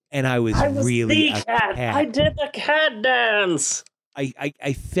 And I was really a cat. I did the cat dance.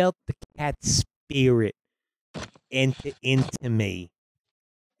 I felt the cat spirit enter into me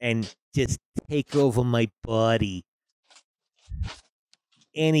and just take over my body.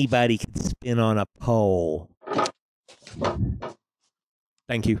 Anybody can spin on a pole.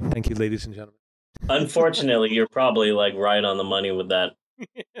 Thank you, ladies and gentlemen. Unfortunately, you're probably like right on the money with that.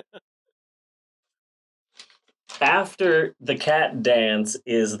 After the cat dance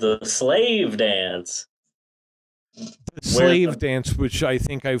is the slave dance. The slave dance, which I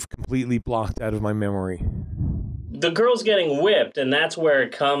think I've completely blocked out of my memory. The girl's getting whipped, and that's where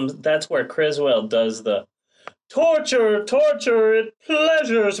it comes. That's where Criswell does the torture, it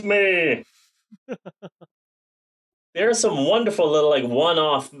pleasures me. There are some wonderful little, like,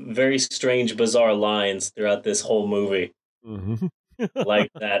 one-off, very strange, bizarre lines throughout this whole movie.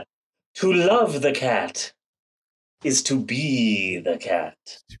 Like that. To love the cat is to be the cat.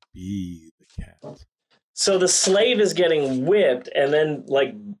 To be the cat. So the slave is getting whipped and then,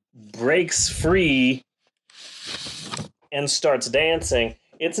 like, breaks free and starts dancing.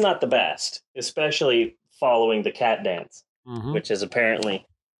 It's not the best, especially following the cat dance, Mm-hmm. which is apparently,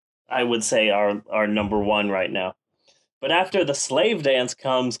 I would say, our number one right now. But after the slave dance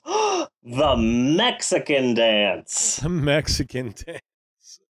comes the Mexican dance, The Mexican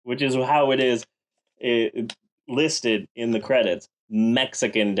dance. which is how it is listed in the credits.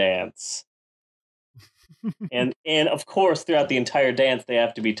 Mexican dance. and of course, throughout the entire dance, they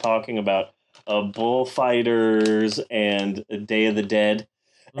have to be talking about bullfighters and Day of the Dead.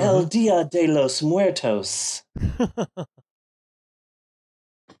 El Dia de los Muertos.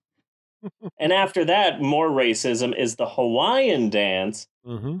 And after that, more racism is the Hawaiian dance.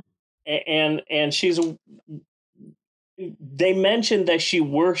 Mm-hmm. And she's, they mentioned that she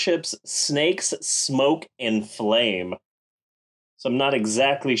worships snakes, smoke, and flame. So I'm not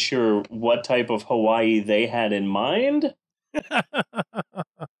exactly sure what type of Hawaii they had in mind.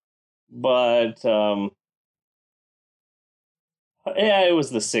 But yeah, it was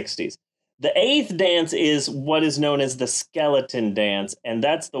the 60s. The eighth dance is what is known as the skeleton dance, and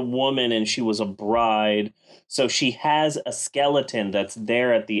that's the woman, and she was a bride, so she has a skeleton that's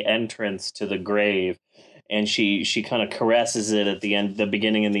there at the entrance to the grave, and she kind of caresses it at the end, the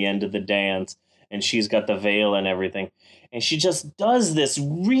beginning and the end of the dance, and she's got the veil and everything, and she just does this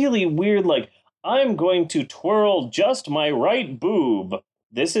really weird, like, I'm going to twirl just my right boob.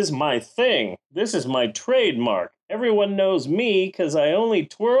 This is my thing. This is my trademark. Everyone knows me because I only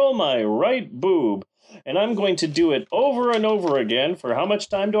twirl my right boob. And I'm going to do it over and over again for how much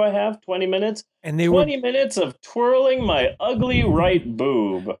time do I have? 20 minutes? And they 20 minutes of twirling my ugly right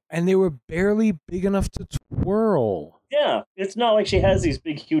boob. And they were barely big enough to twirl. Yeah, it's not like she has these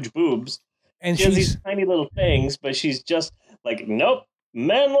big, huge boobs. And she has these tiny little things, but she's just like, nope.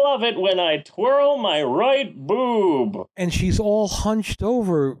 Men love it when I twirl my right boob. And she's all hunched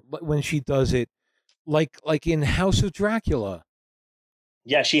over when she does it, like in House of Dracula.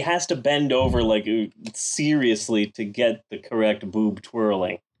 Yeah, she has to bend over like seriously to get the correct boob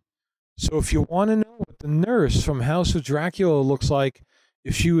twirling. So if you want to know what the nurse from House of Dracula looks like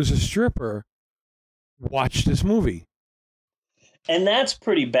if she was a stripper, watch this movie. And that's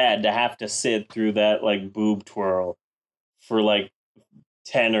pretty bad to have to sit through that like boob twirl for like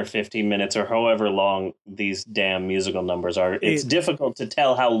 10 or 15 minutes or however long these damn musical numbers are. It's difficult to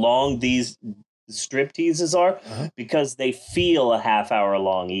tell how long these strip teases are because they feel a half hour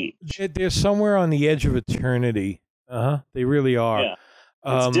long each. They're somewhere on the edge of eternity. They really are. Yeah.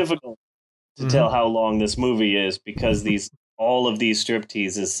 It's difficult to tell how long this movie is because all of these strip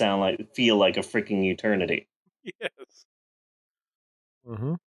teases feel like a freaking eternity. Yes.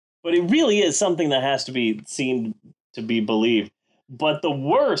 But it really is something that has to be seen to be believed. But the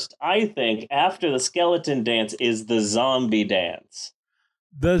worst, I think, after the skeleton dance is the zombie dance.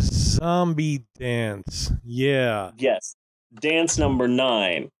 The zombie dance. Yeah. Yes. Dance number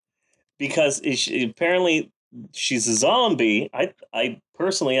 9. Because apparently she's a zombie. I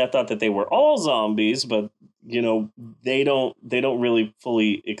personally, I thought that they were all zombies, but, you know, they don't really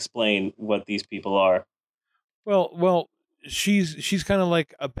fully explain what these people are. Well, she's kind of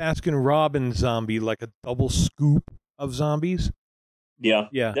like a Baskin-Robbins zombie, like a double scoop of zombies. Yeah,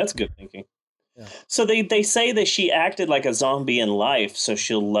 that's good thinking. Yeah. So they say that she acted like a zombie in life, so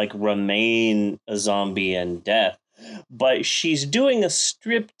she'll like remain a zombie in death. But she's doing a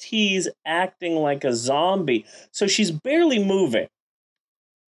striptease acting like a zombie, so she's barely moving.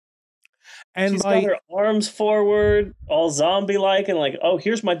 And she's got her arms forward, all zombie-like, and like, oh,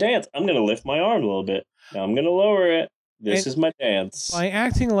 here's my dance. I'm going to lift my arm a little bit. Now I'm going to lower it. This is my dance. By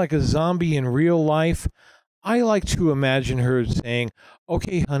acting like a zombie in real life, I like to imagine her saying,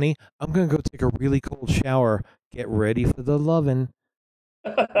 okay, honey, I'm going to go take a really cold shower. Get ready for the lovin'.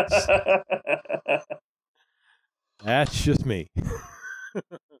 That's just me.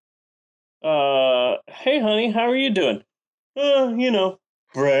 Hey, honey, how are you doing? You know,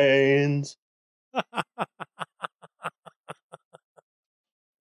 brains.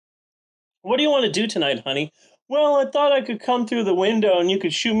 What do you want to do tonight, honey? Well, I thought I could come through the window and you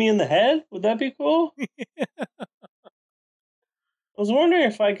could shoot me in the head. Would that be cool? I was wondering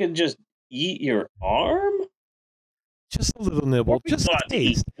if I could just eat your arm? Just a little nibble. Just a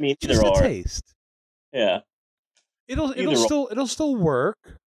taste. I mean, just a taste. Yeah. It'll still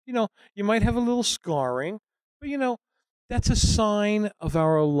work. You know, you might have a little scarring, but you know, that's a sign of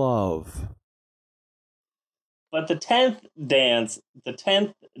our love. But the 10th dance,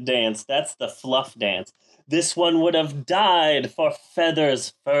 that's the fluff dance. This one would have died for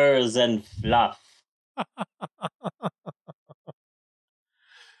feathers, furs, and fluff.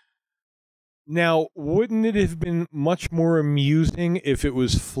 Now, wouldn't it have been much more amusing if it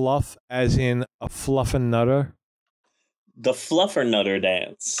was fluff as in a fluffernutter? The fluffernutter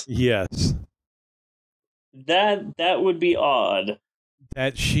dance. Yes. That would be odd.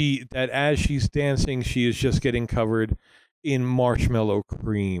 That as she's dancing, she is just getting covered in marshmallow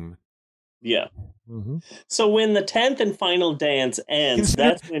cream. Yeah. Mm-hmm. So when the 10th and final dance ends,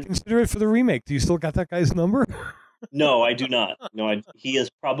 that's when... Consider it for the remake. Do you still got that guy's number? No, I do not. No, he is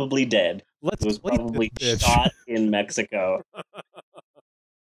probably dead. Let's He was play probably this bitch. shot in Mexico.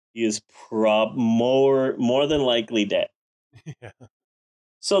 He is more than likely dead. Yeah.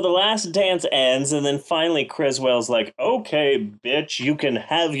 So the last dance ends, and then finally Criswell's like, "Okay, bitch, you can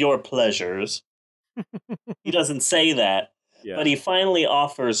have your pleasures." He doesn't say that, Yeah. but he finally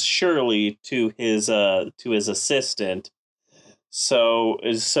offers Shirley to his assistant. So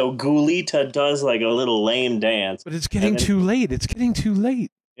Gulita does like a little lame dance. But it's getting too late. It's getting too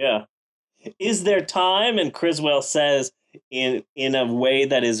late. Yeah. Is there time? And Criswell says in a way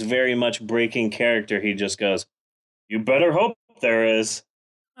that is very much breaking character, he just goes, "You better hope there is."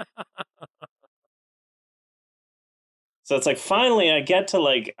 So it's like, finally I get to,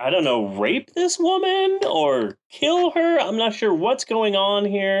 like, I don't know, rape this woman or kill her. I'm not sure what's going on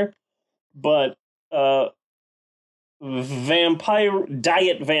here, but diet vampira.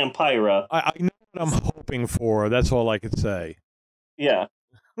 I know what I'm hoping for. That's all I could say. Yeah.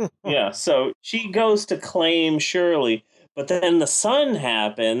 Yeah. So she goes to claim Shirley, but then the sun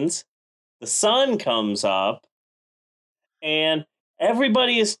happens. The sun comes up, and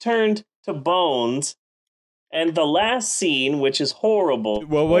everybody is turned to bones. And the last scene, which is horrible.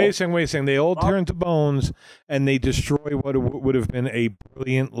 Well, wait a second. They all turn to bones, and they destroy what would have been a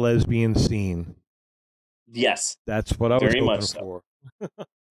brilliant lesbian scene. Yes. That's what I was hoping for.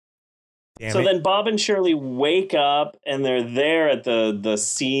 So then Bob and Shirley wake up, and they're there at the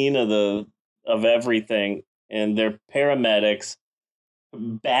scene of everything, and they're paramedics,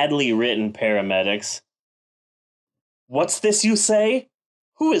 badly written paramedics. "What's this you say?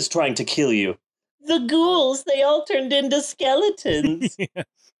 Who is trying to kill you?" "The ghouls, they all turned into skeletons." Yes.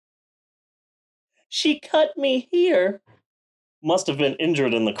 "She cut me here." "Must have been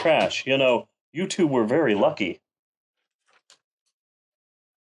injured in the crash. You know, you two were very lucky."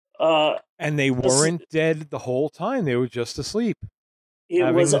 And they weren't dead the whole time. They were just asleep.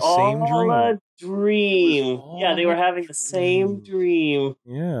 It was all a dream. Yeah, they were having the same dream.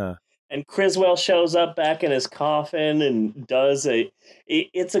 Yeah. And Criswell shows up back in his coffin and does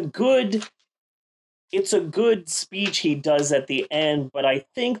it's a good speech he does at the end, but I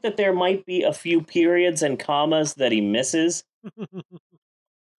think that there might be a few periods and commas that he misses.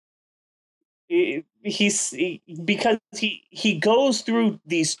 Because he goes through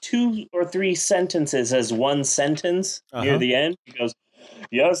these 2 or 3 sentences as one sentence near the end. He goes,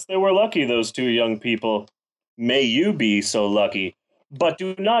 "Yes, they were lucky, those 2 young people. May you be so lucky. But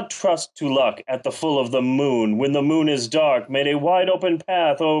do not trust to luck at the full of the moon. When the moon is dark, made a wide open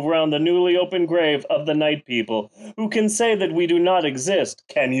path around the newly opened grave of the night people. Who can say that we do not exist?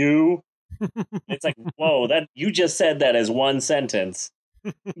 Can you?" It's like, whoa, that you just said that as one sentence.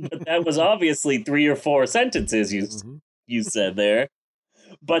 But that was obviously 3 or 4 sentences you said there.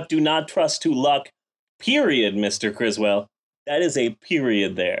 "But do not trust to luck, period, Mr. Criswell." That is a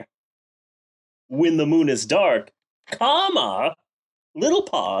period there. "When the moon is dark, comma, little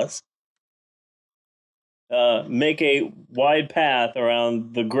pause, make a wide path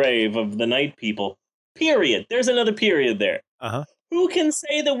around the grave of the night people, period." There's another period there. "Who can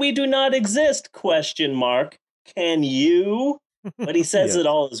say that we do not exist? Question mark. Can you?" But he says it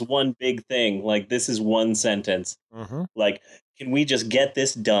all as one big thing. Like, this is one sentence. Like, can we just get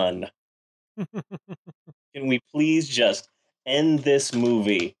this done? Can we please just end this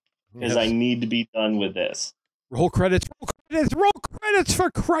movie? Because I need to be done with this. Roll credits,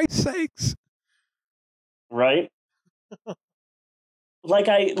 for Christ's sakes. Right?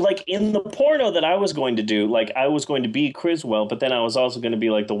 Like in the porno that I was going to do, like, I was going to be Criswell, but then I was also going to be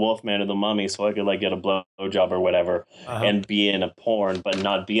like the Wolfman or the Mummy, so I could, like, get a blowjob or whatever and be in a porn, but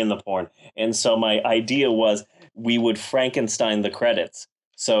not be in the porn. And so my idea was we would Frankenstein the credits.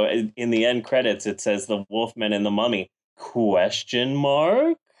 So in the end credits, it says the Wolfman and the Mummy, question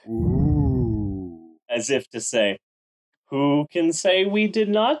mark? Ooh. As if to say, who can say we did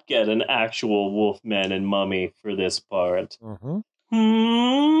not get an actual Wolfman and Mummy for this part?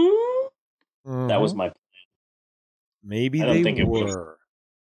 That was my plan. Maybe I don't they think were.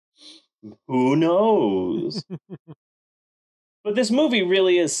 Who knows? But this movie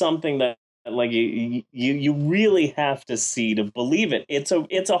really is something that, like, you really have to see to believe it. It's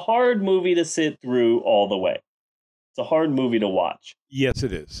a hard movie to sit through all the way. It's a hard movie to watch. Yes,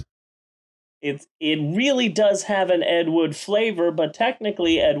 it is. It really does have an Ed Wood flavor, but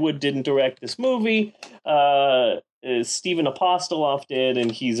technically Ed Wood didn't direct this movie. Stephen Apostoloff did,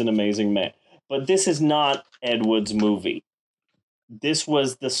 and he's an amazing man. But this is not Ed Wood's movie. This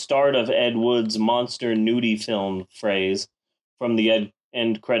was the start of Ed Wood's monster nudie film phrase from the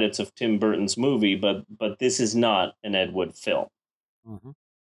end credits of Tim Burton's movie, but this is not an Ed Wood film. Mm-hmm.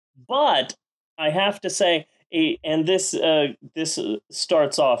 But I have to say, and this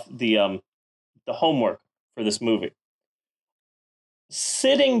starts off the homework for this movie.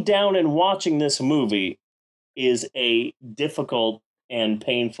 Sitting down and watching this movie is a difficult and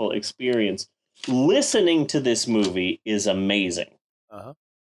painful experience. Listening to this movie is amazing. Uh-huh.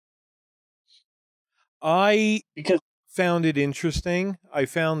 I Because found it interesting. I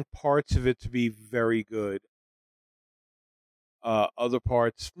found parts of it to be very good. Other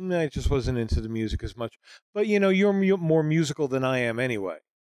parts, I just wasn't into the music as much. But you're more musical than I am anyway.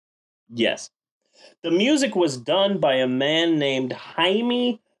 yes, the music was done by a man named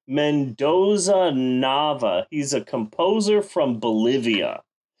Jaime Mendoza Nava. He's a composer from Bolivia.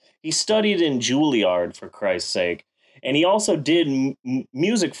 He studied in Juilliard, for Christ's sake. And he also did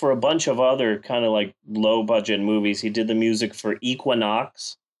music for a bunch of other kind of like low budget movies. He did the music for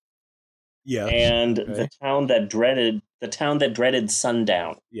Equinox. Yes. And Okay. the town that dreaded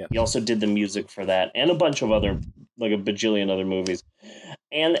sundown. Yes. He also did the music for that and a bunch of other, like a bajillion other movies.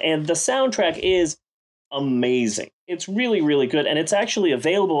 And the soundtrack is amazing. It's really, really good. And it's actually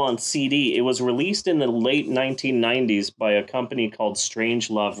available on CD. It was released in the late 1990s by a company called Strange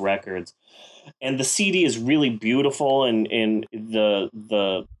Love Records. And the CD is really beautiful, and in the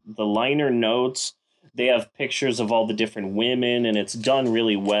liner notes, they have pictures of all the different women, and it's done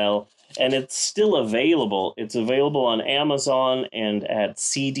really well. And it's still available. It's available on Amazon and at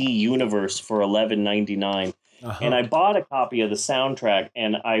CD Universe for $11.99. Uh-huh. And I bought a copy of the soundtrack,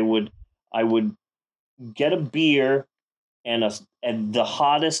 and I would get a beer and the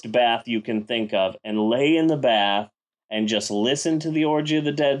hottest bath you can think of, and lay in the bath and just listen to the Orgy of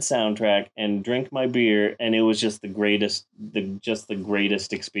the Dead soundtrack and drink my beer, and it was just the greatest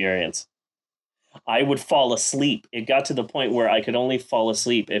experience. I would fall asleep. It got to the point where I could only fall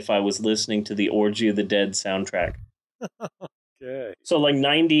asleep if I was listening to the Orgy of the Dead soundtrack. Okay. So like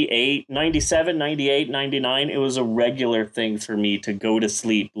 98, 97, 98, 99, it was a regular thing for me to go to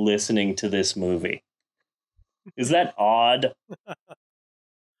sleep listening to this movie. Is that odd?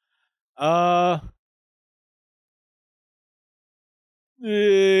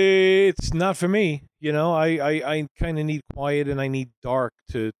 It's not for me. I kind of need quiet and I need dark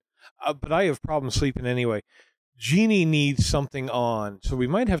to, but I have problems sleeping anyway. Jeannie needs something on, so we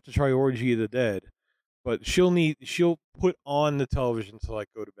might have to try Orgy of the Dead, but she'll put on the television till I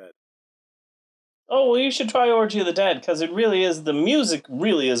go to bed. Oh, well, you should try Orgy of the Dead, because the music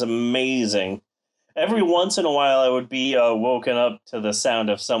really is amazing. Every once in a while, I would be woken up to the sound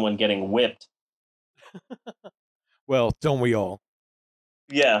of someone getting whipped. Well, don't we all?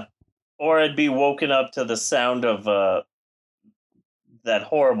 Yeah. Or I'd be woken up to the sound of that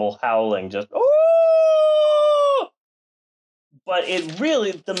horrible howling, just, oh! But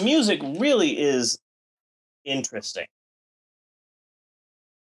the music really is interesting.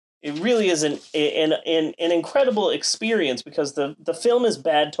 It really is an incredible experience, because the film is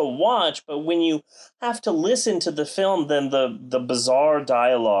bad to watch, but when you have to listen to the film, then the bizarre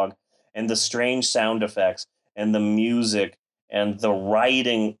dialogue and the strange sound effects and the music and the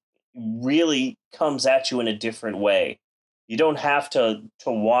writing really comes at you in a different way. You don't have to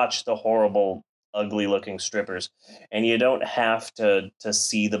watch the horrible, ugly looking strippers, and you don't have to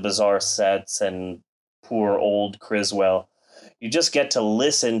see the bizarre sets and poor old Criswell. You just get to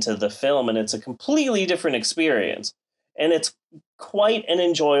listen to the film, and it's a completely different experience. And it's quite an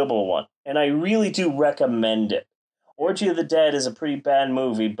enjoyable one. And I really do recommend it. Orgy of the Dead is a pretty bad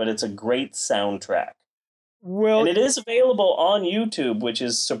movie, but it's a great soundtrack. Well, And it is available on YouTube, which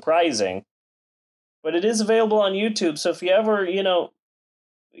is surprising. But it is available on YouTube, so if you ever,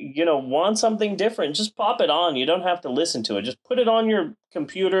 want something different, just pop it on. You don't have to listen to it. Just put it on your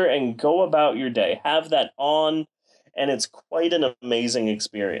computer and go about your day. Have that on, and it's quite an amazing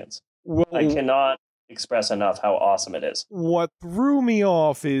experience. well, I cannot express enough how awesome it is. what threw me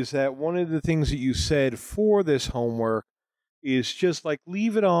off is that one of the things that you said for this homework is just like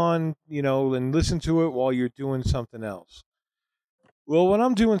leave it on, and listen to it while you're doing something else. Well, when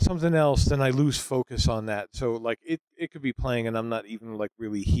I'm doing something else, then I lose focus on that. So like it could be playing and I'm not even like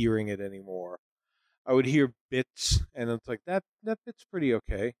really hearing it anymore. I would hear bits and it's like that bit's pretty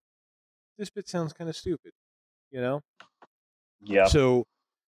okay. This bit sounds kind of stupid, you know? Yeah. So,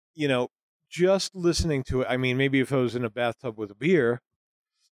 just listening to it, I mean, maybe if I was in a bathtub with a beer,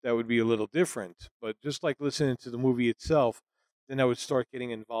 that would be a little different. But just like listening to the movie itself, then I would start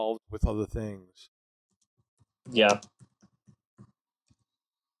getting involved with other things. Yeah.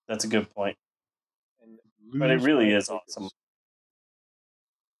 That's a good point. But it lose really my is focus. awesome.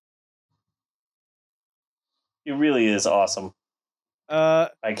 It really is awesome. I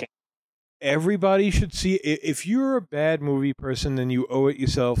can't. Everybody should see. If you're a bad movie person, then you owe it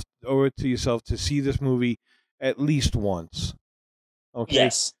to yourself to see this movie at least once. Okay,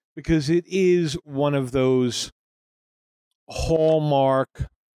 Yes. because it is one of those hallmark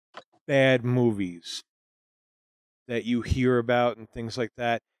bad movies that you hear about and things like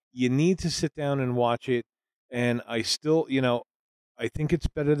that. You need to sit down and watch it. And I still, I think it's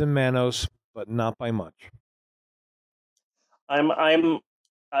better than Manos, but not by much.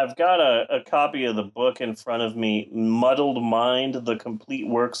 I've got a copy of the book in front of me, Muddled Mind: The Complete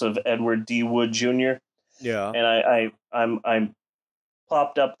Works of Edward D. Wood Jr. Yeah. And I'm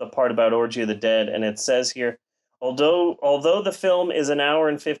popped up the part about Orgy of the Dead, and it says here, although the film is an hour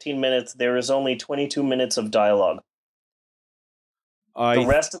and 15 minutes, there is only 22 minutes of dialogue. The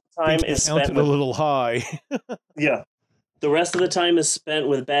rest of the time is spent a little high. Yeah. The rest of the time is spent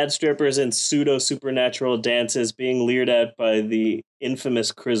with bad strippers and pseudo-supernatural dances being leered at by the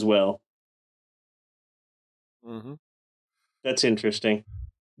infamous Criswell. Mm-hmm. That's interesting.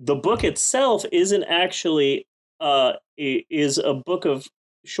 The book itself isn't actually is a book of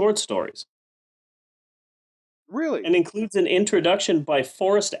short stories. Really? And includes an introduction by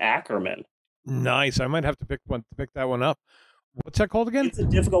Forrest Ackerman. Nice. I might have to pick that one up. What's that called again? It's a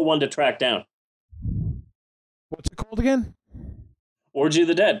difficult one to track down. What's it called again? Orgy of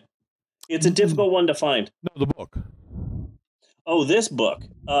the Dead. It's a difficult one to find. No, the book. Oh, this book.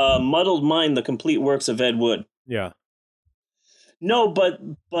 Muddled Mind: The Complete Works of Ed Wood. Yeah. No, but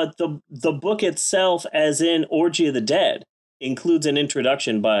the book itself, as in Orgy of the Dead, includes an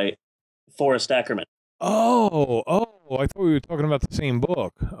introduction by Forrest Ackerman. Oh, I thought we were talking about the same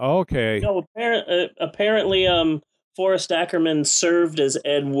book. Okay. No, apparently, Forrest Ackerman served as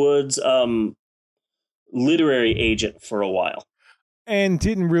Ed Wood's literary agent for a while. And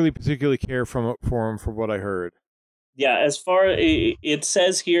didn't really particularly care for him, for what I heard. Yeah, as far it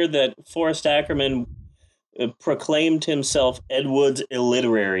says here that Forrest Ackerman proclaimed himself Ed Wood's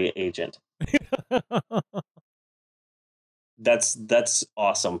illiterary agent. That's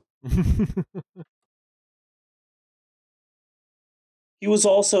awesome. He was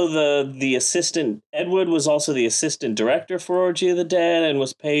also the assistant. Ed Wood was also the assistant director for Orgy of the Dead and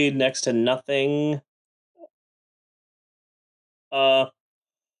was paid next to nothing.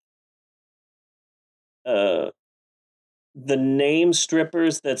 The name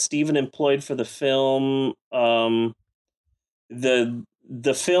strippers that Steven employed for the film, the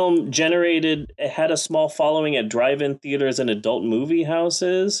film had a small following at drive-in theaters and adult movie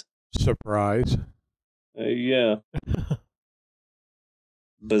houses. Surprise. Yeah.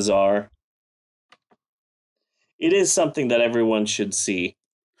 Bizarre. It is something that everyone should see.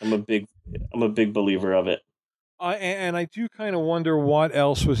 I'm a big believer of it. And I do kind of wonder what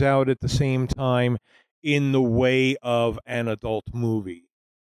else was out at the same time in the way of an adult movie.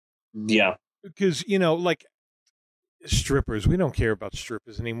 Yeah. Because, like strippers, we don't care about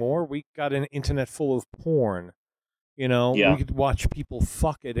strippers anymore. We got an internet full of porn. Yeah. We could watch people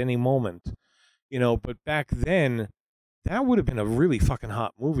fuck at any moment. But back then, that would have been a really fucking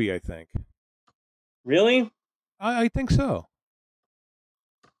hot movie, I think. Really? I think so.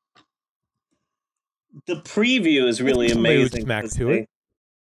 The preview is really amazing.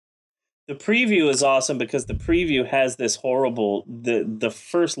 The preview is awesome because the preview has this horrible... The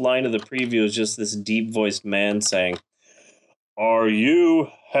first line of the preview is just this deep-voiced man saying, "Are you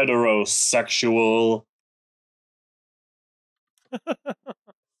heterosexual?"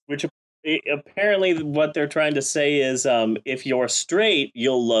 Which apparently what they're trying to say is, if you're straight,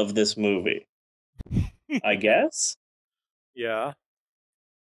 you'll love this movie. I guess? Yeah.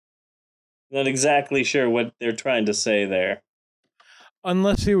 Not exactly sure what they're trying to say there.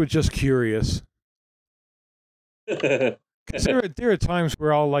 Unless they were just curious. Because there are times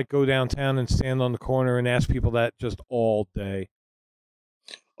where I'll go downtown and stand on the corner and ask people that just all day.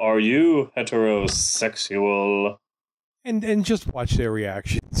 Are you heterosexual? And just watch their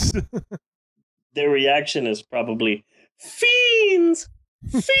reactions. Their reaction is probably, "Fiends!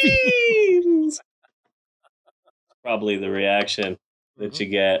 Fiends!" Probably the reaction that you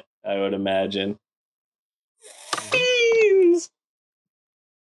get, I would imagine. Fiends!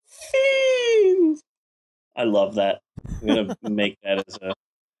 Fiends! I love that. I'm gonna make that I'm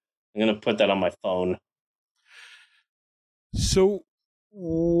gonna put that on my phone. So,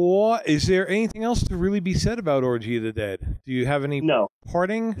 what is there anything else to really be said about Orgy of the Dead? Do you have any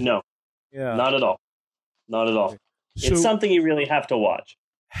parting? No. Yeah. Not at all. Not at all. So, It's something you really have to watch.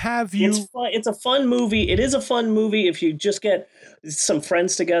 Have you? It's fun. It's a fun movie. It is a fun movie if you just get some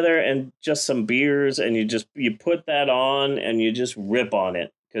friends together and just some beers, and you put that on and you just rip on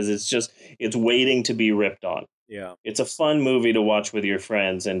it because it's waiting to be ripped on. Yeah. It's a fun movie to watch with your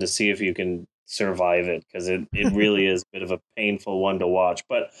friends and to see if you can survive it, because it really is a bit of a painful one to watch.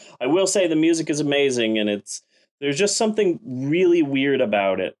 But I will say the music is amazing, and there's just something really weird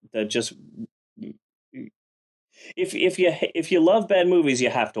about it that just, if you love bad movies, you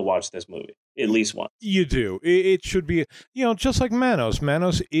have to watch this movie at least once. You do. It should be, just like Manos.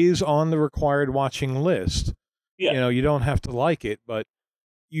 Manos is on the required watching list. Yeah. You don't have to like it, but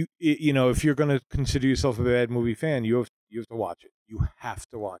if you're going to consider yourself a bad movie fan, you have to watch it. You have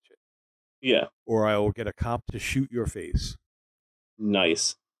to watch it. Yeah. Or I will get a cop to shoot your face.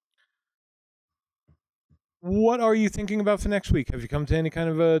 Nice. What are you thinking about for next week? Have you come to any kind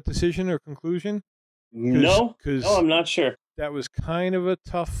of a decision or conclusion? No, I'm not sure. That was kind of a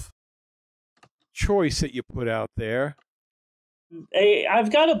tough choice that you put out there.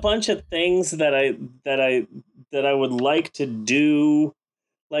 I've got a bunch of things that I would like to do,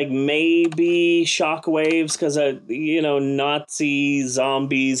 like maybe Shockwaves, because Nazi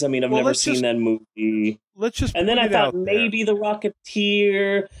zombies. I mean, I've never seen that movie. Let's just and then I thought maybe The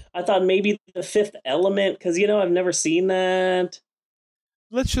Rocketeer. I thought maybe The Fifth Element, because I've never seen that.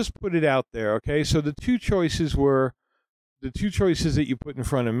 Let's just put it out there, okay? So the two choices that you put in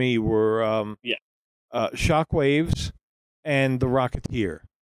front of me were Shockwaves and The Rocketeer.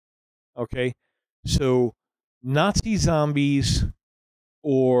 Okay? So Nazi zombies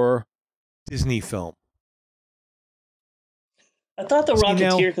or Disney film. I thought The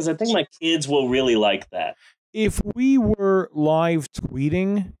Rocketeer, because I think my kids will really like that. If we were live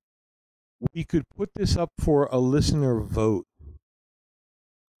tweeting, we could put this up for a listener vote.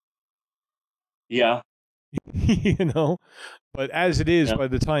 Yeah. But as it is, by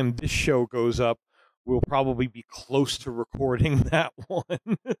the time this show goes up, we'll probably be close to recording that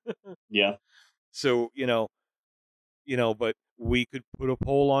one. Yeah. So, but we could put a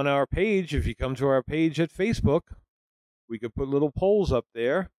poll on our page. If you come to our page at Facebook, we could put little polls up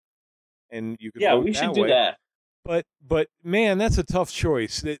there, and you could vote we that should way. do that. But man, that's a tough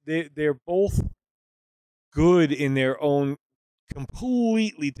choice. They're both good in their own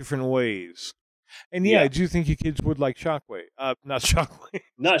completely different ways. And I do think your kids would like Shockwave. Not Shockwave.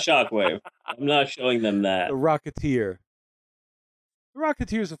 Not Shockwave. I'm not showing them that. The Rocketeer. The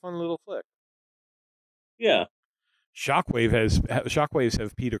Rocketeer is a fun little flick. Yeah. Shockwaves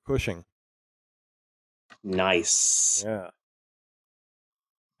have Peter Cushing. Nice. Yeah.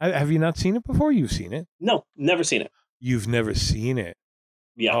 Have you not seen it before? You've seen it? No, never seen it. You've never seen it?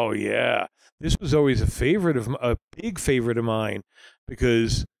 Yeah. Oh yeah. This was always a big favorite of mine,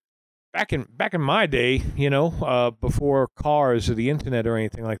 because back in my day, before cars or the internet or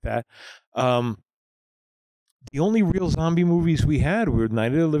anything like that, the only real zombie movies we had were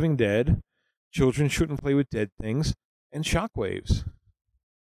Night of the Living Dead, Children Shouldn't Play with Dead Things, and Shockwaves.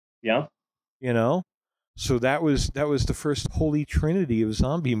 Yeah. So that was the first holy trinity of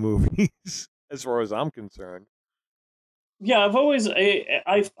zombie movies, as far as I'm concerned. Yeah, I've always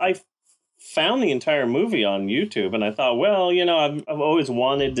I found the entire movie on YouTube, and I thought, well, I've always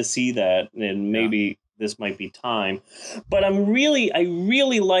wanted to see that, and maybe this might be time. But I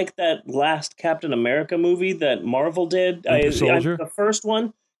really like that last Captain America movie that Marvel did. The first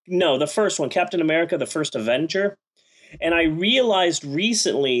one, Captain America: The First Avenger. And I realized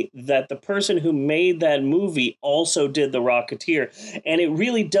recently that the person who made that movie also did The Rocketeer. And it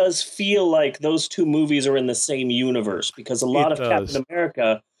really does feel like those two movies are in the same universe, because a lot of Captain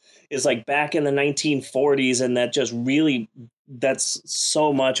America is like back in the 1940s, and that's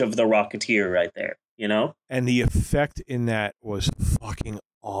so much of The Rocketeer right there, And the effect in that was fucking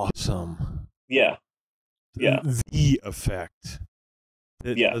awesome. Yeah. Yeah. The effect.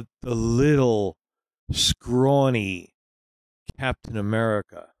 The little scrawny Captain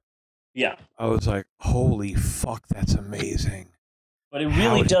America. Yeah. I was like, holy fuck, that's amazing. But it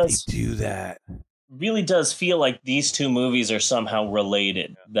really does do that. Really does feel like these two movies are somehow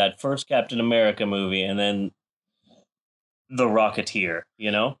related. Yeah. That first Captain America movie and then The Rocketeer,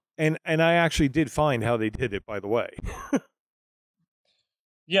 And I actually did find how they did it, by the way.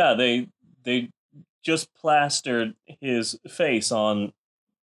 Yeah, they just plastered his face on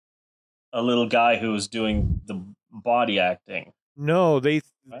a little guy who was doing the body acting. No, they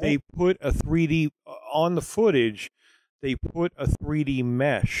put a 3D on the footage. They put a 3D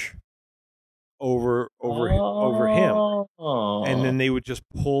mesh over him, and then they would just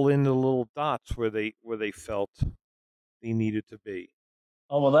pull in the little dots where they felt they needed to be.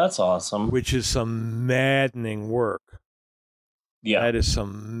 Oh, well, that's awesome. Which is some maddening work. Yeah. That is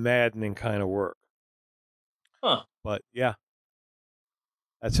some maddening kind of work. Huh. But yeah,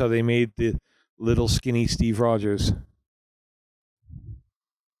 that's how they made the little skinny Steve Rogers.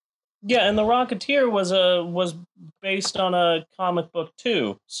 Yeah, and the Rocketeer was based on a comic book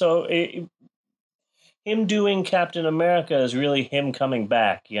too. So him doing Captain America is really him coming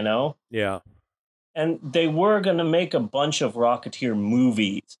back, you know? Yeah. And they were going to make a bunch of Rocketeer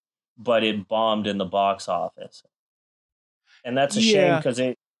movies, but it bombed in the box office. And that's a shame because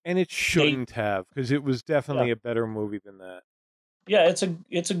and it shouldn't have, because it was definitely a better movie than that. Yeah,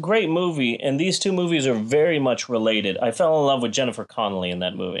 it's a great movie, and these two movies are very much related. I fell in love with Jennifer Connelly in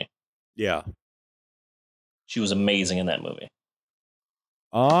that movie. Yeah. She was amazing in that movie.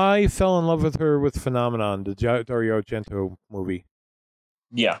 I fell in love with her with Phenomenon, the Dario Argento movie.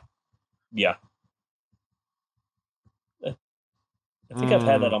 Yeah. Yeah. I think I've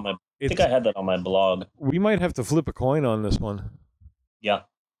had that on my I think I had that on my blog. We might have to flip a coin on this one. Yeah.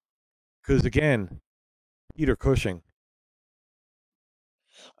 Because again, Peter Cushing.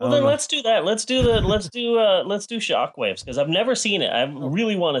 Well, then let's do that. Let's do Shockwaves, because I've never seen it. I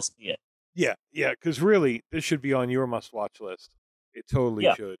really want to see it. Yeah, because really, this should be on your must-watch list. It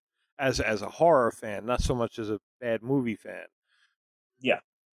totally should. As a horror fan, not so much as a bad movie fan. Yeah.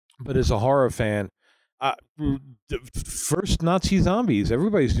 But as a horror fan, first Nazi zombies.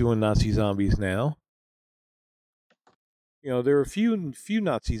 Everybody's doing Nazi zombies now. You know, there are a few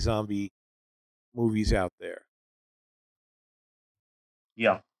Nazi zombie movies out there.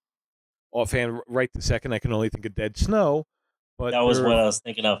 Yeah. Offhand, right this second, I can only think of Dead Snow. But that was what I was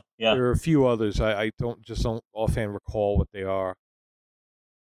thinking of. Yeah. There are a few others. I don't offhand recall what they are.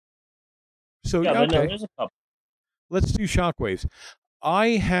 So yeah, okay. No, there's a couple. Let's do Shockwaves. I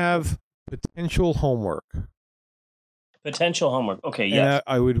have potential homework. Okay, yes. And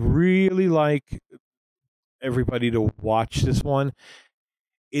I would really like everybody to watch this one.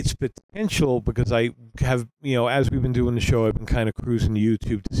 It's potential because I have, as we've been doing the show, I've been kind of cruising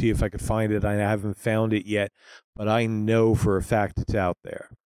YouTube to see if I could find it. I haven't found it yet, but I know for a fact it's out there.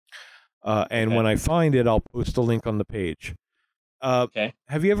 And when I find it, I'll post a link on the page. Okay.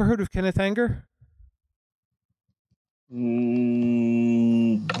 Have you ever heard of Kenneth Anger? The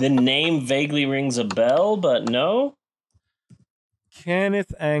name vaguely rings a bell, but no.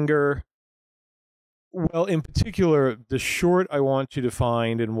 Kenneth Anger. Well, in particular, the short I want you to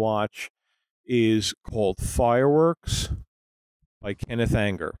find and watch is called Fireworks by Kenneth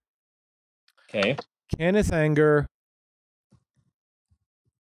Anger. Okay. Kenneth Anger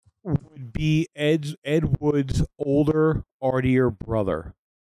would be Ed Wood's older, artier brother.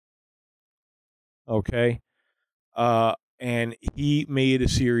 Okay? And he made a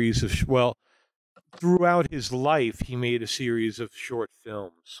series of, throughout his life, he made a series of short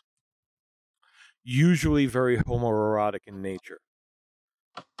films. Usually very homoerotic in nature.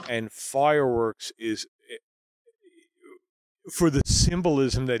 And Fireworks is, for the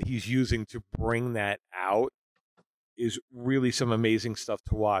symbolism that he's using to bring that out, is really some amazing stuff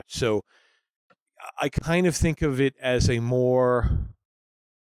to watch. So I kind of think of it as a more,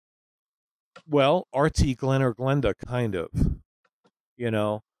 artsy Glen or Glenda, kind of.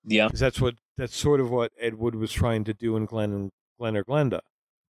 Yeah. Because that's sort of what Ed Wood was trying to do in Glen or Glenda.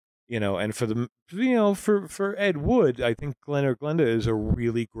 And for Ed Wood, I think Glen or Glenda is a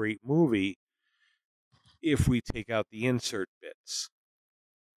really great movie if we take out the insert bits.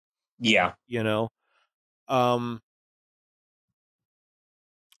 Yeah. And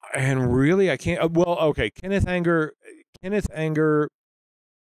really, I can't. Kenneth Anger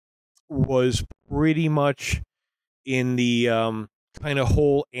was pretty much in the kind of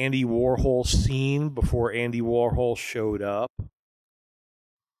whole Andy Warhol scene before Andy Warhol showed up.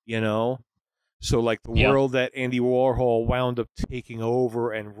 So like the world that Andy Warhol wound up taking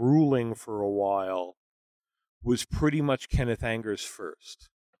over and ruling for a while was pretty much Kenneth Anger's first.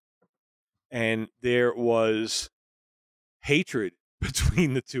 And there was hatred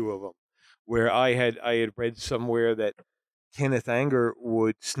between the two of them, where I had read somewhere that Kenneth Anger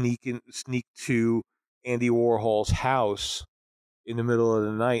would sneak to Andy Warhol's house in the middle of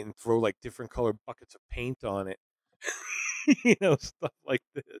the night and throw like different colored buckets of paint on it. Stuff like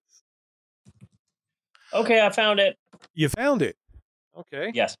this. Okay, I found it. You found it?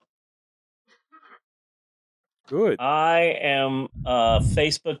 Okay. Yes. Good. I am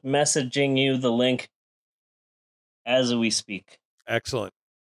Facebook messaging you the link as we speak. Excellent.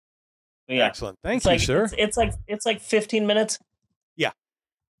 Yeah. Excellent. Thank you, sir. It's like 15 minutes. Yeah.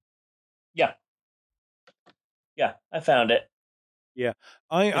 Yeah. Yeah, I found it. Yeah.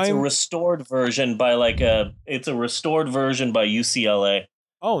 It's a restored version by UCLA.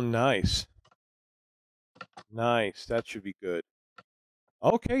 Oh, nice. Nice. That should be good.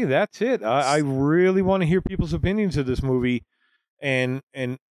 Okay, that's it. I really want to hear people's opinions of this movie, and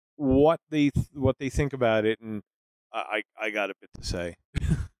what they think about it, and I got a bit to say.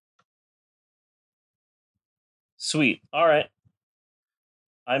 Sweet. All right.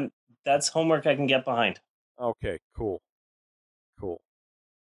 That's homework I can get behind. Okay, cool.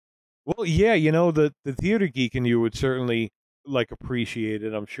 Well, yeah, the theater geek in you would certainly appreciate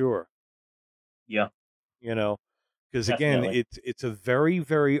it, I'm sure. Yeah. Because again, Definitely. it's a very,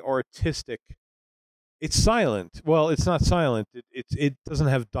 very artistic. It's silent. Well, it's not silent. It doesn't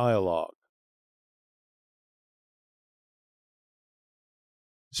have dialogue.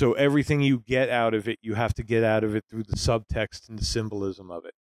 So everything you get out of it, you have to get out of it through the subtext and the symbolism of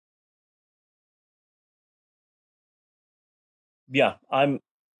it. Yeah, I'm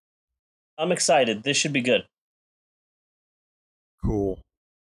excited. This should be good. Cool.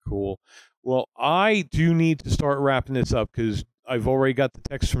 Well, I do need to start wrapping this up because I've already got the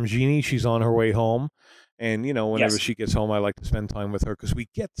text from Jeannie. She's on her way home. And, whenever Yes. she gets home, I like to spend time with her because we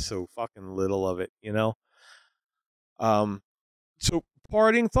get so fucking little of it, So,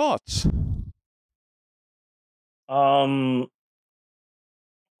 parting thoughts. Parting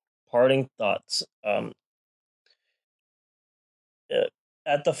thoughts.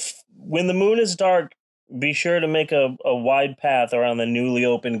 When the moon is dark, be sure to make a wide path around the newly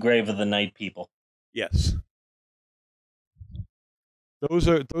opened grave of the night people. Yes. Those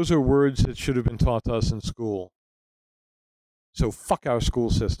are words that should have been taught to us in school. So fuck our school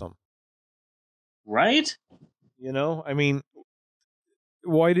system. Right? I mean,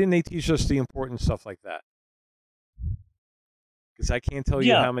 why didn't they teach us the important stuff like that? Because I can't tell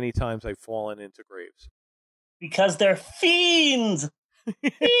you how many times I've fallen into graves. Because they're fiends!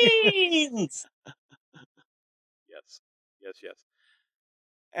 Fiends! Yes.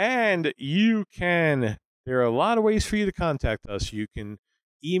 And there are a lot of ways for you to contact us. You can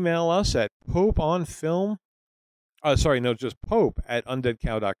email us at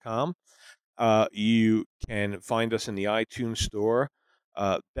pope@undeadcow.com. You can find us in the iTunes store.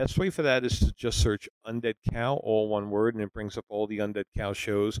 Best way for that is to just search Undead Cow, all one word, and it brings up all the Undead Cow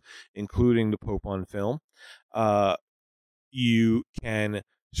shows, including the Pope on Film. You can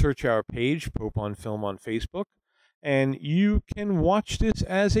search our page, Pope on Film, on Facebook, and you can watch this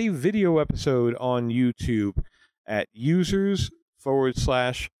as a video episode on YouTube at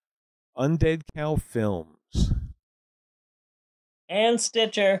users/Undead Cow Films. And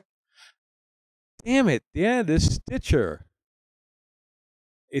Stitcher. Damn it. Yeah, this Stitcher.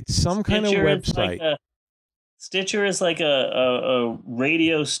 It's some kind of website. Stitcher is like a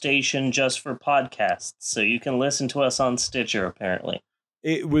radio station just for podcasts, so you can listen to us on Stitcher, apparently.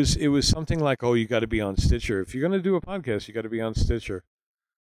 It was something like, oh, you got to be on Stitcher. If you're going to do a podcast, you got to be on Stitcher.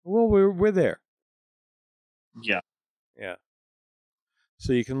 Well, we're there. Yeah.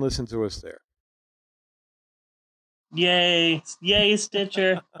 So you can listen to us there. Yay,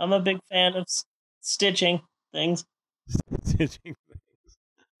 Stitcher. I'm a big fan of stitching things.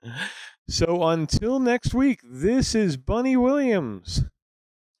 So until next week, this is Bunny Williams.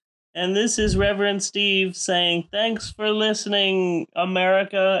 And this is Reverend Steve saying, thanks for listening,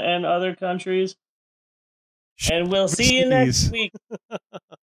 America and other countries. And we'll see you next week.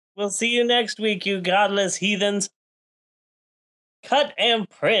 We'll see you next week, you godless heathens. Cut and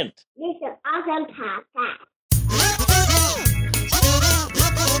print. This is awesome podcast.